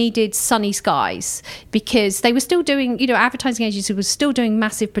time. They needed sunny skies, because they were still doing, advertising agencies were still doing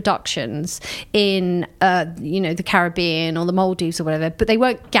massive productions in the Caribbean or the Maldives or whatever, but they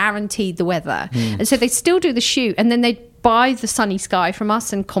weren't guaranteed the weather, and so they still do the shoot, and then they'd buy the sunny sky from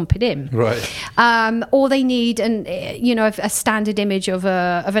us and comp it in, right? Or they need a standard image of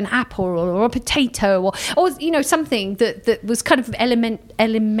an apple or a potato or something that was kind of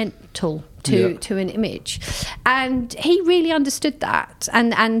elementary tool to an image, and he really understood that,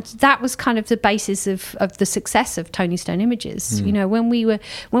 and that was kind of the basis of the success of Tony Stone Images. You know, when we were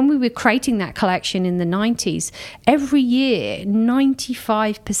creating that collection in the 90s, every year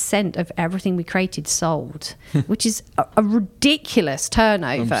 95% of everything we created sold, which is a ridiculous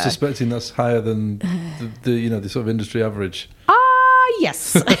turnover. I'm suspecting that's higher than the sort of industry average.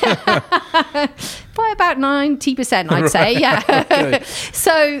 Yes. By about 90%, I'd say. Yeah. Okay.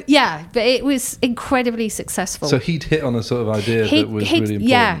 So, yeah, but it was incredibly successful. So he'd hit on a sort of idea that was really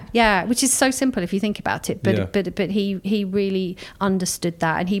important. Yeah, which is so simple if you think about it. But he really understood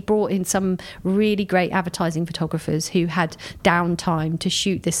that, and he brought in some really great advertising photographers who had downtime to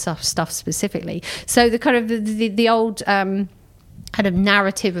shoot this stuff specifically. So the kind of the old kind of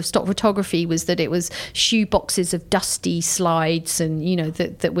narrative of stock photography was that it was shoe boxes of dusty slides, and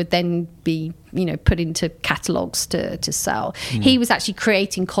that would then be put into catalogues to sell. He was actually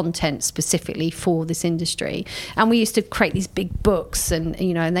creating content specifically for this industry, and we used to create these big books, and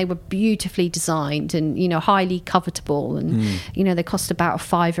and they were beautifully designed and highly covetable, and they cost about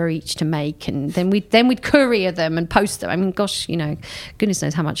 $5 each to make, and then we'd courier them and post them. I mean, gosh, goodness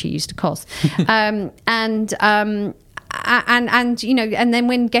knows how much it used to cost. And then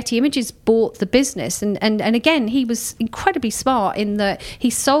when Getty Images bought the business, and again, he was incredibly smart in that he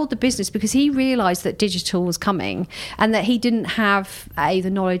sold the business because he realized that digital was coming, and that he didn't have the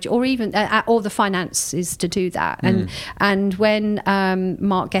knowledge or even or the finances to do that. And when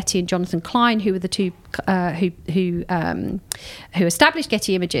Mark Getty and Jonathan Klein, who were the two who established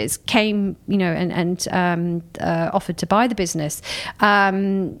Getty Images, came and offered to buy the business,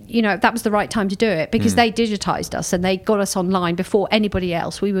 that was the right time to do it, because they digitized us and they got us online before anybody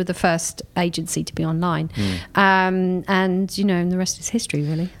else. We were the first agency to be online, and the rest is history,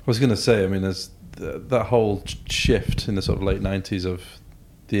 really. I was going to say, I mean, there's that whole shift in the sort of late 90s of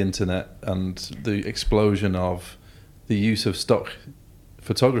the internet and the explosion of the use of stock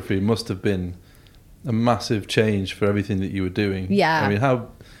photography must have been a massive change for everything that you were doing. Yeah. I mean,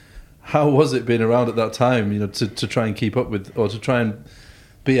 how was it being around at that time, to try and keep up with, or to try and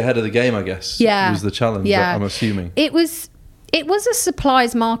be ahead of the game, I guess, was the challenge, I'm assuming. It was a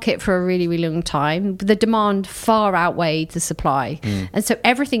supplies market for a really, really long time. The demand far outweighed the supply. And so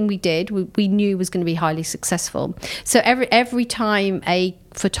everything we did, we knew was going to be highly successful. So every time a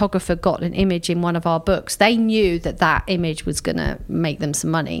photographer got an image in one of our books, they knew that image was going to make them some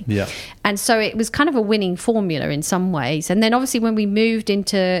money. Yeah. And so it was kind of a winning formula in some ways. And then obviously when we moved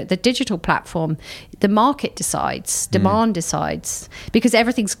into the digital platform, the market decides, demand decides, because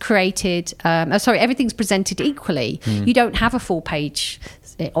everything's created, everything's presented equally. You don't have a full page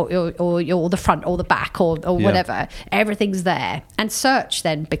or the front or the back or whatever. Everything's there. And search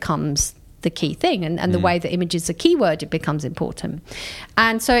then becomes the key thing, and the way that image is a keyword, it becomes important,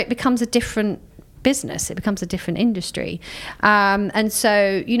 and so it becomes a different business, it becomes a different industry, and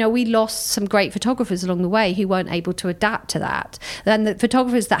so we lost some great photographers along the way who weren't able to adapt to that. Then the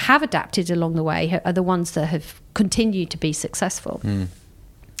photographers that have adapted along the way are the ones that have continued to be successful.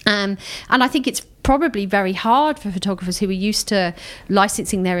 And I think it's probably very hard for photographers who are used to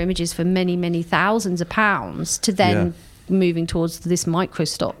licensing their images for many, many thousands of pounds to then moving towards this micro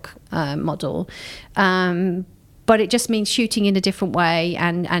stock model, but it just means shooting in a different way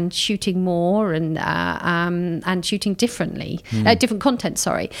and shooting more and shooting differently, different content.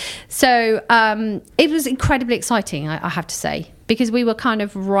 So it was incredibly exciting, I have to say, because we were kind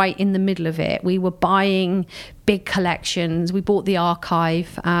of right in the middle of it. We were buying big collections. We bought the archive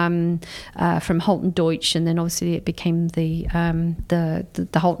from Holton Deutsch, and then obviously it became the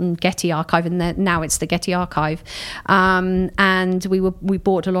Holton Getty archive, and now it's the Getty archive. And we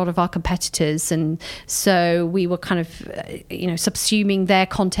bought a lot of our competitors, and so we were kind of subsuming their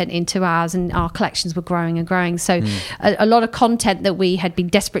content into ours, and our collections were growing and growing. So a lot of content that we had been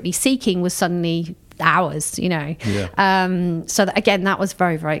desperately seeking was suddenly ours, so that, again, that was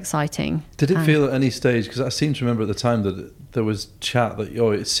very, very exciting. Did it feel at any stage, because I seem to remember at the time that there was chat that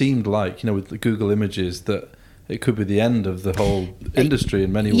it seemed like with the Google Images that it could be the end of the whole industry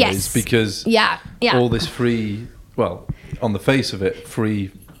in many ways, because all this free, well, on the face of it, free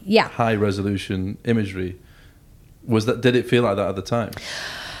high resolution imagery, did it feel like that at the time?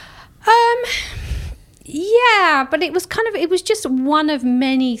 Yeah, but it was just one of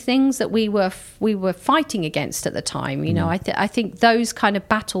many things that we were fighting against at the time. I think those kind of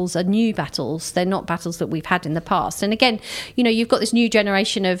battles are new battles. They're not battles that we've had in the past. And again, you've got this new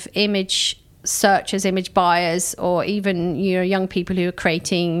generation of image searchers, image buyers, or even young people who are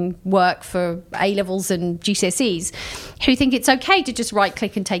creating work for A-levels and GCSEs who think it's okay to just right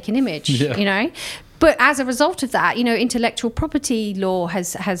click and take an image. But as a result of that, intellectual property law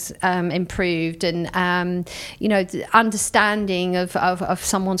has improved, and the understanding of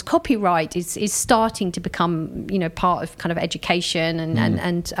someone's copyright is starting to become part of kind of education, and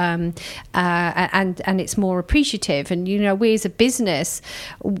it's more appreciative. And we as a business,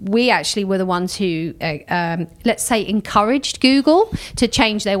 we actually were the ones who let's say encouraged Google to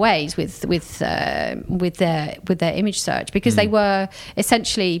change their ways with their image search, because they were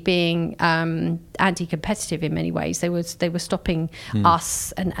essentially being anti-competitive in many ways. They were stopping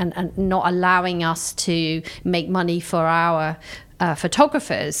us and not allowing us to make money for our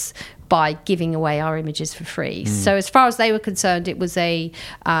photographers by giving away our images for free. So as far as they were concerned, it was a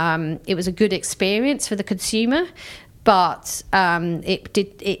good experience for the consumer, but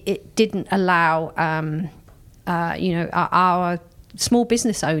it didn't allow our small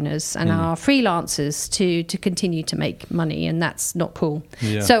business owners and our freelancers to continue to make money, and that's not cool.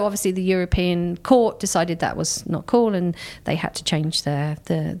 So obviously the European court decided that was not cool, and they had to change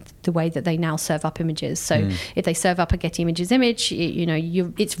the way that they now serve up images. So if they serve up a Getty Images image,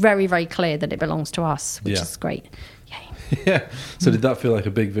 it's very, very clear that it belongs to us, which is great. Yeah. So did that feel like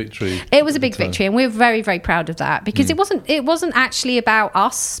a big victory? It was a big victory, and we're very, very proud of that, because it wasn't actually about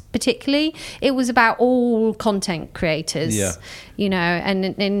us particularly. It was about all content creators.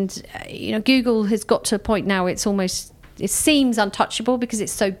 And Google has got to a point now it seems untouchable because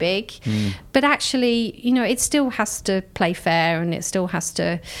it's so big, but actually it still has to play fair, and it still has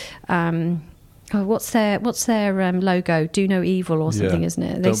to what's their logo? Do no evil or something, isn't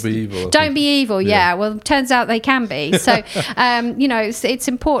it? Don't be evil. Don't be evil. Yeah. Well, it turns out they can be. So, it's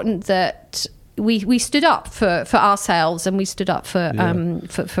important that we stood up for ourselves, and we stood up for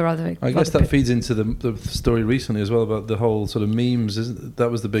other. I guess that feeds into the story recently as well about the whole sort of memes.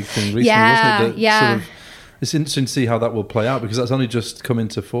 That was the big thing recently, wasn't it? Sort of, it's interesting to see how that will play out, because that's only just come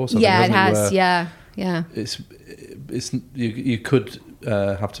into force. It has. Yeah. It's you could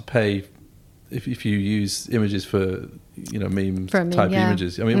have to pay. If you use images for type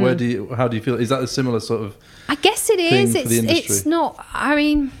images, I mean, how do you feel? Is that a similar sort of? I guess it is. It's not. I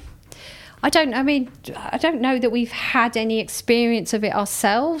mean, I don't know that we've had any experience of it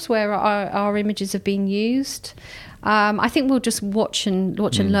ourselves where our images have been used. I think we'll just watch and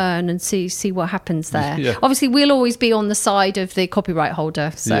learn and see what happens there. Obviously, we'll always be on the side of the copyright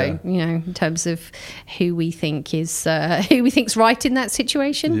holder. So in terms of who we think is who we think's right in that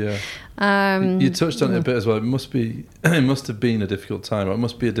situation. You touched on it a bit as well. It must have been a difficult time. It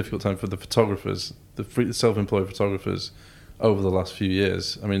must be a difficult time for the photographers, the self-employed photographers, over the last few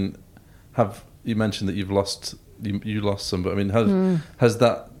years. I mean, you mentioned that you lost some, but I mean, has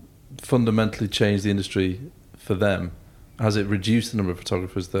that fundamentally changed the industry for them? Has it reduced the number of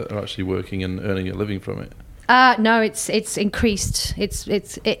photographers that are actually working and earning a living from it? No, it's increased.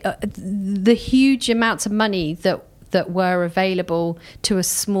 The huge amounts of money that were available to a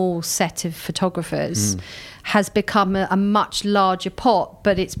small set of photographers has become a much larger pot,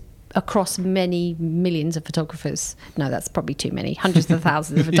 but it's across many millions of photographers. No, that's probably too many. Hundreds of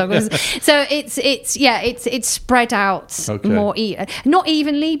thousands of photographers. So it's spread out more, not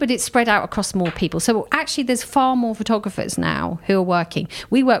evenly, but it's spread out across more people. So actually, there's far more photographers now who are working.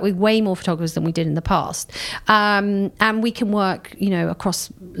 We work with way more photographers than we did in the past, and we can work, across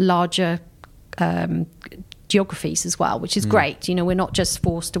larger geographies as well, which is great. We're not just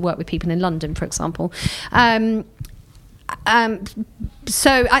forced to work with people in London, for example.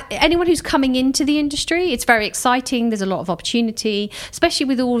 So anyone who's coming into the industry, it's very exciting. There's a lot of opportunity, especially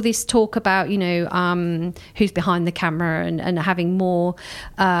with all this talk about, who's behind the camera and having more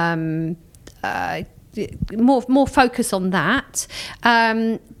focus on that,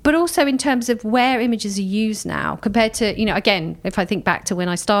 but also in terms of where images are used now compared to, again, if I think back to when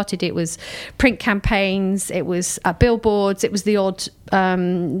I started, it was print campaigns, it was billboards, it was the odd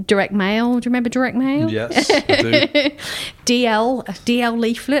direct mail. Do you remember direct mail? Yes, I do. DL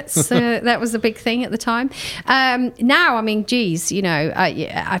leaflets. That was a big thing at the time. Now, I mean, geez,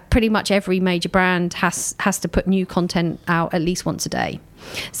 pretty much every major brand has to put new content out at least once a day.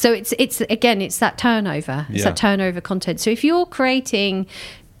 So it's that turnover. It's that turnover content. So if you're creating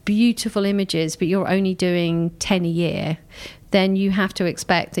beautiful images, but you're only doing 10 a year, then you have to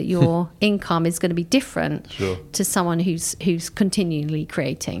expect that your income is going to be different to someone who's continually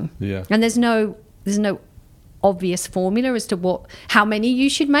creating. And there's no obvious formula as to how many you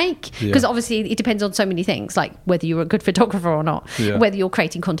should make, because obviously it depends on so many things, like whether you're a good photographer or not, whether you're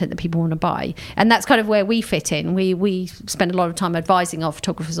creating content that people want to buy. And that's kind of where we fit in. We spend a lot of time advising our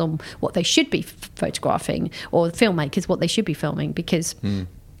photographers on what they should be photographing, or the filmmakers what they should be filming, because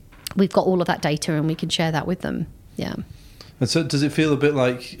we've got all of that data and we can share that with them. And so does it feel a bit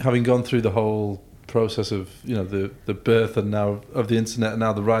like, having gone through the whole process of the birth and now of the internet and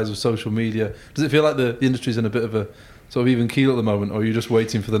now the rise of social media? Does it feel like the industry's in a bit of a sort of even keel at the moment, or are you just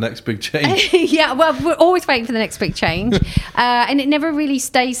waiting for the next big change? Yeah, well, we're always waiting for the next big change, and it never really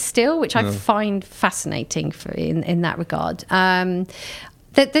stays still, which I find fascinating in that regard.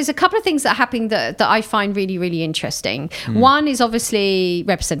 There's a couple of things that are happening that I find really, really interesting. One is obviously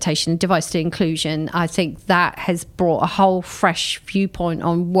representation, diversity, inclusion. I think that has brought a whole fresh viewpoint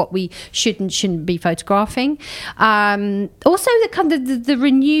on what we should and shouldn't be photographing. Also, the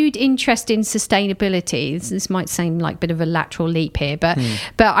renewed interest in sustainability. This might seem like a bit of a lateral leap here, but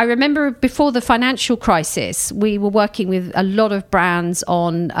I remember before the financial crisis, we were working with a lot of brands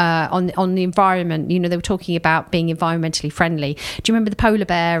on the environment. They were talking about being environmentally friendly. Do you remember the polar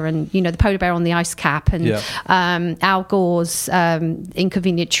bear and the polar bear on the ice cap and Al Gore's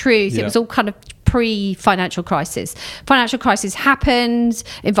Inconvenient Truth? It was all kind of pre-financial crisis. Financial crisis happened,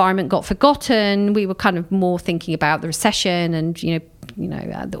 environment got forgotten. We were kind of more thinking about the recession and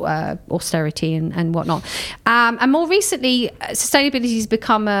austerity and whatnot. And more recently, sustainability has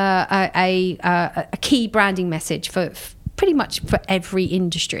become a key branding message for pretty much for every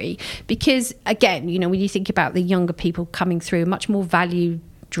industry, because again, when you think about the younger people coming through, much more value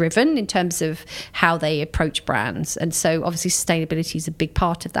driven in terms of how they approach brands, and so obviously sustainability is a big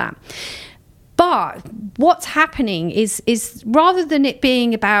part of that. But what's happening is rather than it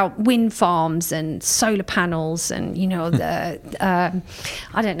being about wind farms and solar panels and I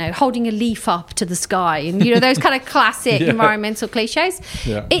don't know, holding a leaf up to the sky and those kind of classic environmental cliches,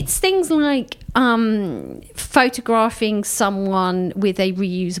 it's things like photographing someone with a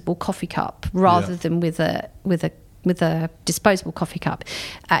reusable coffee cup rather than with a disposable coffee cup.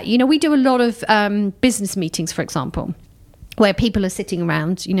 We do a lot of business meetings, for example, where people are sitting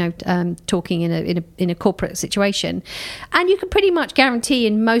around, talking in a corporate situation, and you can pretty much guarantee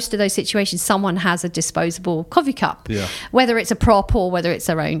in most of those situations someone has a disposable coffee cup, whether it's a prop or whether it's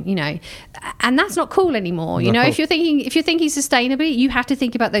their own, and that's not cool anymore. No. If you're thinking sustainably, you have to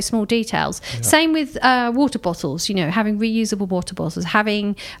think about those small details. Same with water bottles, having reusable water bottles,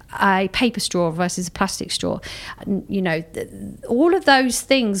 having a paper straw versus a plastic straw, all of those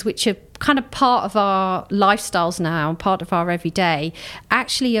things which are kind of part of our lifestyles now, part of our everyday,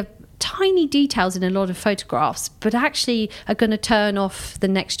 actually are tiny details in a lot of photographs, but actually are going to turn off the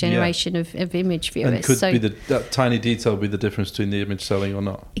next generation of image viewers. And could that tiny detail be the difference between the image selling or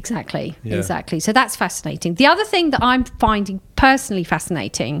not? Exactly. So that's fascinating. The other thing that I'm finding personally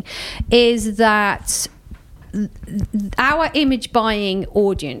fascinating is that our image buying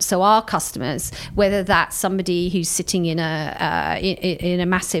audience, so our customers, whether that's somebody who's sitting in a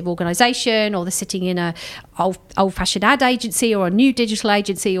massive organization, or they're sitting in a old-fashioned ad agency or a new digital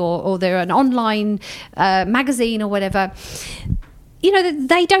agency, or they're an online magazine or whatever,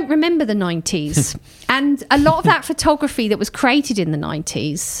 they don't remember the 90s. And a lot of that photography that was created in the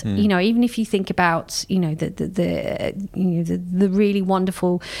 90s, even if you think about, the really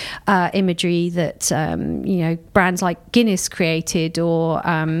wonderful imagery that, brands like Guinness created, or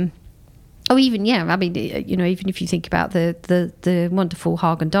even, even if you think about the wonderful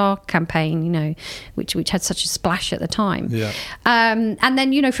Haagen-Dazs campaign, which had such a splash at the time. And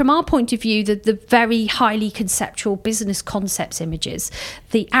then, from our point of view, the very highly conceptual business concepts images,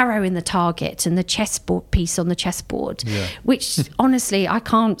 the arrow in the target and the chessboard piece on the chessboard, which honestly, I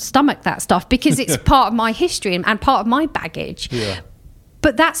can't stomach that stuff because it's part of my history and part of my baggage.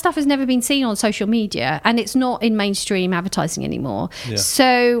 But that stuff has never been seen on social media, and it's not in mainstream advertising anymore.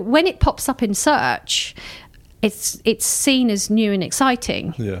 So when it pops up in search, it's seen as new and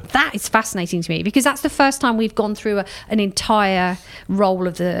exciting. That is fascinating to me, because that's the first time we've gone through an entire roll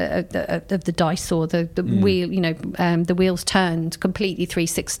of the dice, or the wheel. The wheels turned completely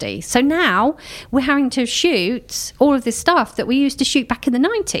 360. So now we're having to shoot all of this stuff that we used to shoot back in the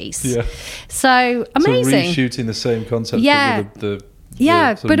 90s. So amazing. So reshooting the same concept.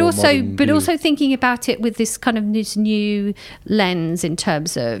 But also thinking about it with this kind of this new lens in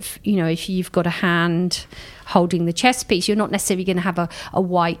terms of, if you've got a hand holding the chess piece, you're not necessarily going to have a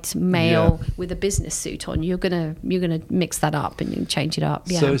white male with a business suit on. You're gonna mix that up and you change it up.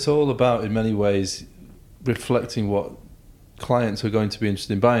 So it's all about, in many ways, reflecting what clients are going to be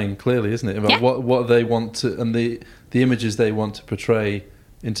interested in buying, clearly, isn't it? About what they want to, and the images they want to portray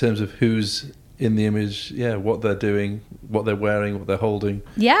in terms of who's in the image, what they're doing, what they're wearing, what they're holding.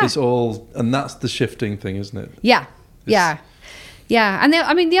 It's all, and that's the shifting thing, isn't it? And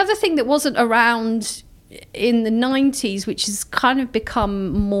the other thing that wasn't around in the 90s, which has kind of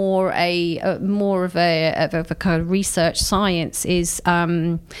become more of a kind of research science, is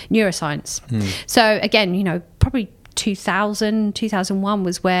neuroscience. So again, probably 2001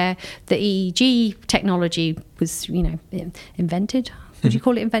 was where the EEG technology was, invented. Would you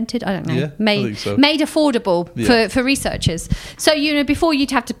call it invented? I don't know. Yeah, I think so. Made affordable for researchers. So, before you'd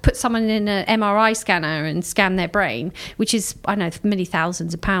have to put someone in an MRI scanner and scan their brain, which is, I don't know, many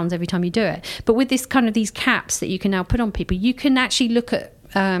thousands of pounds every time you do it. But with this kind of these caps that you can now put on people, you can actually look at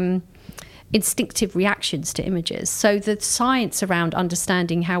instinctive reactions to images. So the science around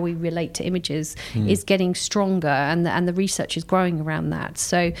understanding how we relate to images is getting stronger, and the research is growing around that.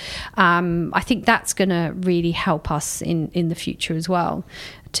 So I think that's going to really help us in the future as well,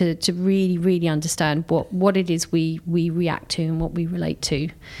 to really, really understand what it is we react to and what we relate to.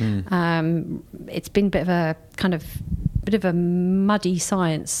 It's been a bit of a muddy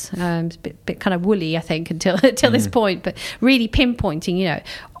science, bit kind of woolly, I think, until this point, but really pinpointing,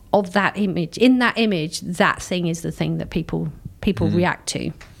 of that image. In that image, that thing is the thing that people react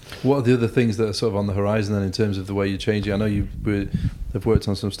to. What are the other things that are sort of on the horizon then in terms of the way you're changing? I know have worked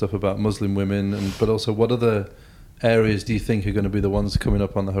on some stuff about Muslim women, but also what other areas do you think are going to be the ones coming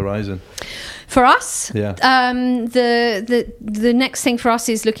up on the horizon? For us? Yeah. The next thing for us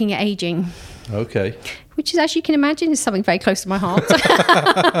is looking at aging. Okay. Which is, as you can imagine, is something very close to my heart.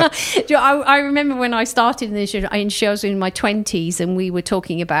 I remember when I started in this, I was in my 20s, and we were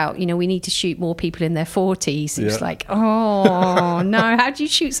talking about, we need to shoot more people in their 40s. It's like, oh, no, how do you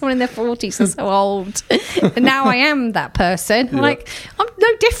shoot someone in their 40s? They're so old. And now I am that person. I'm like, I'm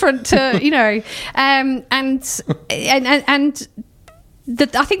no different to, I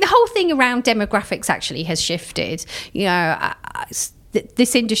think the whole thing around demographics actually has shifted.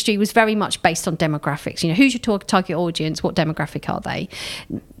 This industry was very much based on demographics. Who's your target audience? What demographic are they?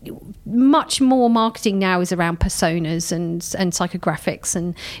 Much more marketing now is around personas and psychographics,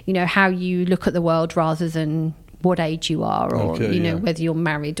 and how you look at the world rather than what age you are, or whether you're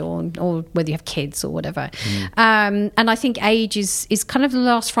married or whether you have kids or whatever. And I think age is kind of the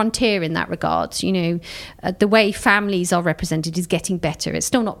last frontier in that regard. The way families are represented is getting better. It's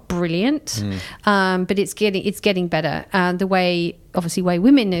still not brilliant, but it's getting better. The way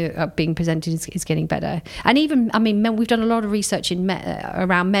women are being presented is getting better. And even, men, we've done a lot of research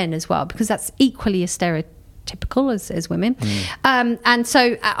around men as well, because that's equally a stereotypical as women. And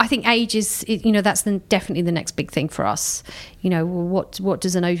so I think age is, that's definitely the next big thing for us. What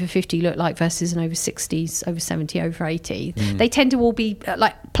does an over 50 look like versus an over 60s, over 70, over 80? They tend to all be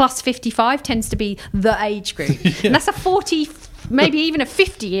like plus 55 tends to be the age group. And that's a 40, maybe even a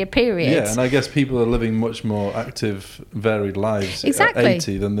 50-year period. Yeah, and I guess people are living much more active, varied lives at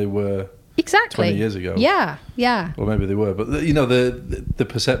 80 than they were 20 years ago. Yeah. Or maybe they were, but the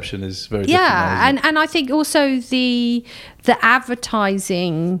perception is very different. Yeah, and I think also the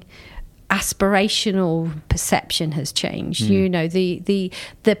advertising aspirational perception has changed. The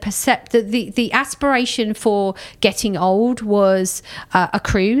aspiration for getting old was a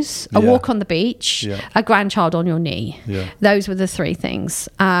cruise, a walk on the beach, a grandchild on your knee. Those were the three things.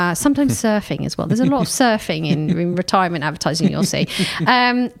 Sometimes surfing as well. There's a lot of surfing in retirement advertising, you'll see.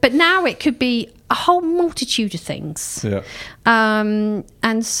 But now it could be a whole multitude of things.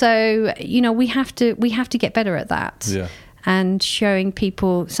 And so we have to get better at that. And showing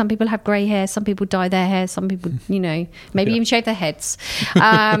people, some people have grey hair, some people dye their hair, some people, maybe even shave their heads,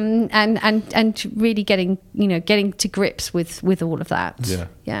 and really getting to grips with all of that.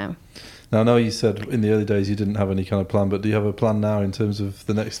 Yeah. Now, I know you said in the early days you didn't have any kind of plan, but do you have a plan now in terms of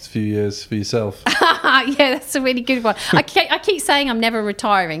the next few years for yourself? Yeah, that's a really good one. I keep saying I'm never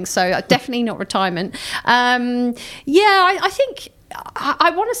retiring, so definitely not retirement. I think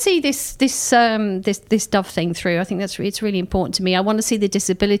I want to see this Dove thing through. I think it's really important to me. I want to see the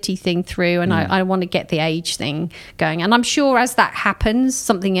disability thing through, and I want to get the age thing going. And I'm sure as that happens,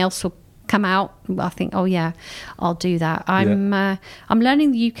 something else will come out. I think, oh yeah, I'll do that. I'm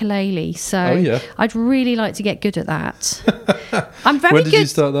learning the ukulele, so I'd really like to get good at that. I'm very good. When did you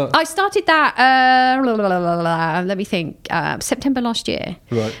start that? I started that let me think, September last year.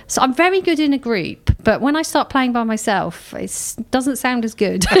 Right. So I'm very good in a group, but when I start playing by myself, it doesn't sound as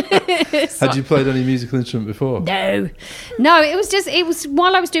good. Had you played any musical instrument before? No, it was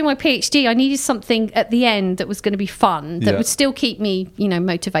while I was doing my PhD, I needed something at the end that was going to be fun, that would still keep me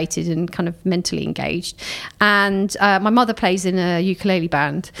motivated and kind of mentally engaged. And my mother plays in a ukulele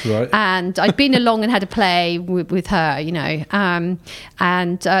band, right, and I'd been along and had a play with her,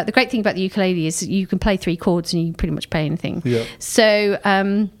 and the great thing about the ukulele is you can play 3 chords and you can pretty much play anything. So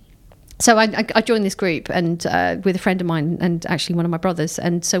I joined this group and with a friend of mine and actually one of my brothers,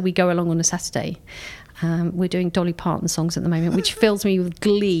 and so we go along on a Saturday. We're doing Dolly Parton songs at the moment, which fills me with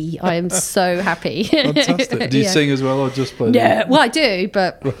glee. I am so happy. Fantastic. Do you sing as well, or just play? Yeah, well, I do,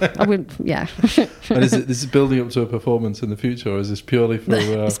 but I wouldn't. Yeah. And this is building up to a performance in the future, or is this purely for?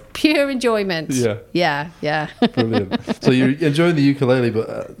 It's pure enjoyment. Yeah. Yeah. Brilliant. So you're enjoying the ukulele,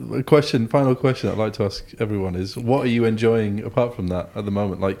 but final question I'd like to ask everyone is, what are you enjoying apart from that at the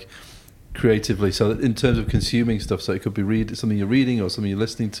moment, like creatively? So in terms of consuming stuff, so it could be something you're reading, or something you're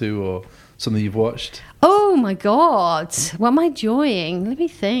listening to, or something you've watched. Oh my God, what am I enjoying? Let me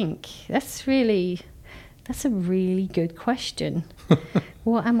think. That's a really good question.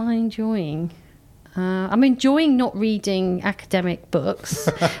 What am I enjoying? I'm enjoying not reading academic books.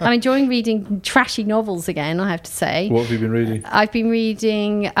 I'm enjoying reading trashy novels again, I have to say. What have you been reading? I've been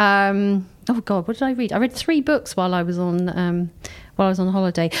reading, oh God, what did I read? I read 3 books while I was on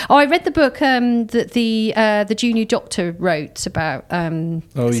holiday. Oh, I read the book that the junior doctor wrote about.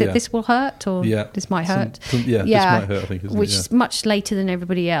 Is it This Will Hurt, or This Might Hurt? This Might Hurt, I think. Which is much later than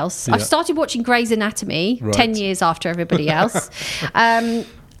everybody else. I've started watching Grey's Anatomy 10 years after everybody else.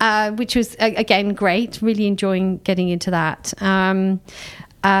 Which was again great. Really enjoying getting into that.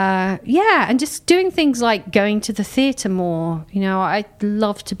 And just doing things like going to the theatre more. I'd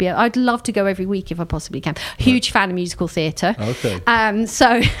love to go every week if I possibly can. Huge fan of musical theatre. Okay. So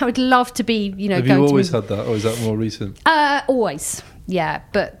I would love to be. Have you always had that, or is that more recent? Always, yeah,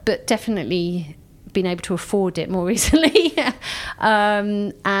 but definitely been able to afford it more recently.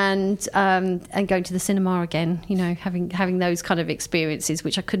 And going to the cinema again, having those kind of experiences,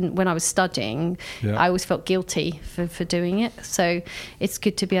 which I couldn't when I was studying. I always felt guilty for doing it, so it's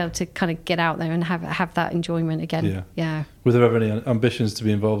good to be able to kind of get out there and have that enjoyment again. Were there ever any ambitions to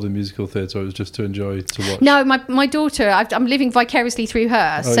be involved in musical theatre, or it was just to enjoy to watch? No, my daughter, I'm living vicariously through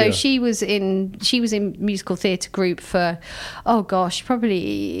her. She was in musical theatre group for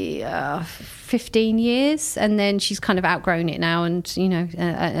probably 15 years, and then she's kind of outgrown it now, and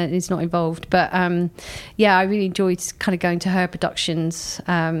is not involved. But I really enjoyed kind of going to her productions.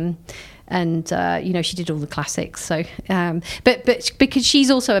 And she did all the classics. So, but because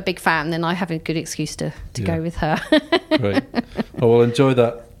she's also a big fan, then I have a good excuse to go with her. Great. Well, enjoy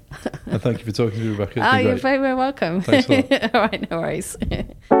that. And thank you for talking to me, Rebecca. You're very, very welcome. Thanks a lot. All right, no worries.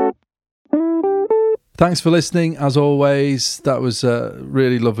 Thanks for listening. As always, that was a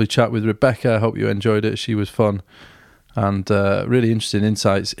really lovely chat with Rebecca. I hope you enjoyed it. She was fun and really interesting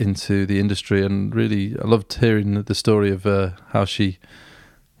insights into the industry. And really, I loved hearing the story of how she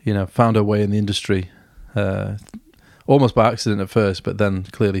found her way in the industry, almost by accident at first, but then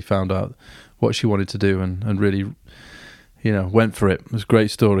clearly found out what she wanted to do and really, went for it. It was a great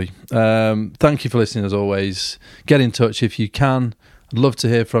story. Thank you for listening as always. Get in touch if you can. I'd love to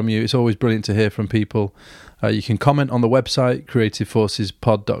hear from you. It's always brilliant to hear from people. You can comment on the website,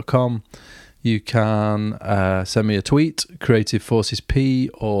 creativeforcespod.com. You can send me a tweet, Creative Forces P,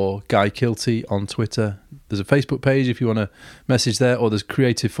 or Guy Kilty on Twitter. There's a Facebook page if you want to message there, or there's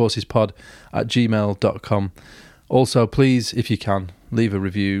creativeforcespod@gmail.com. Also, please, if you can, leave a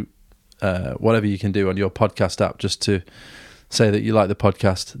review, whatever you can do on your podcast app, just to say that you like the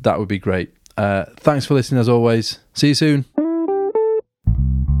podcast. That would be great. Thanks for listening as always. See you soon.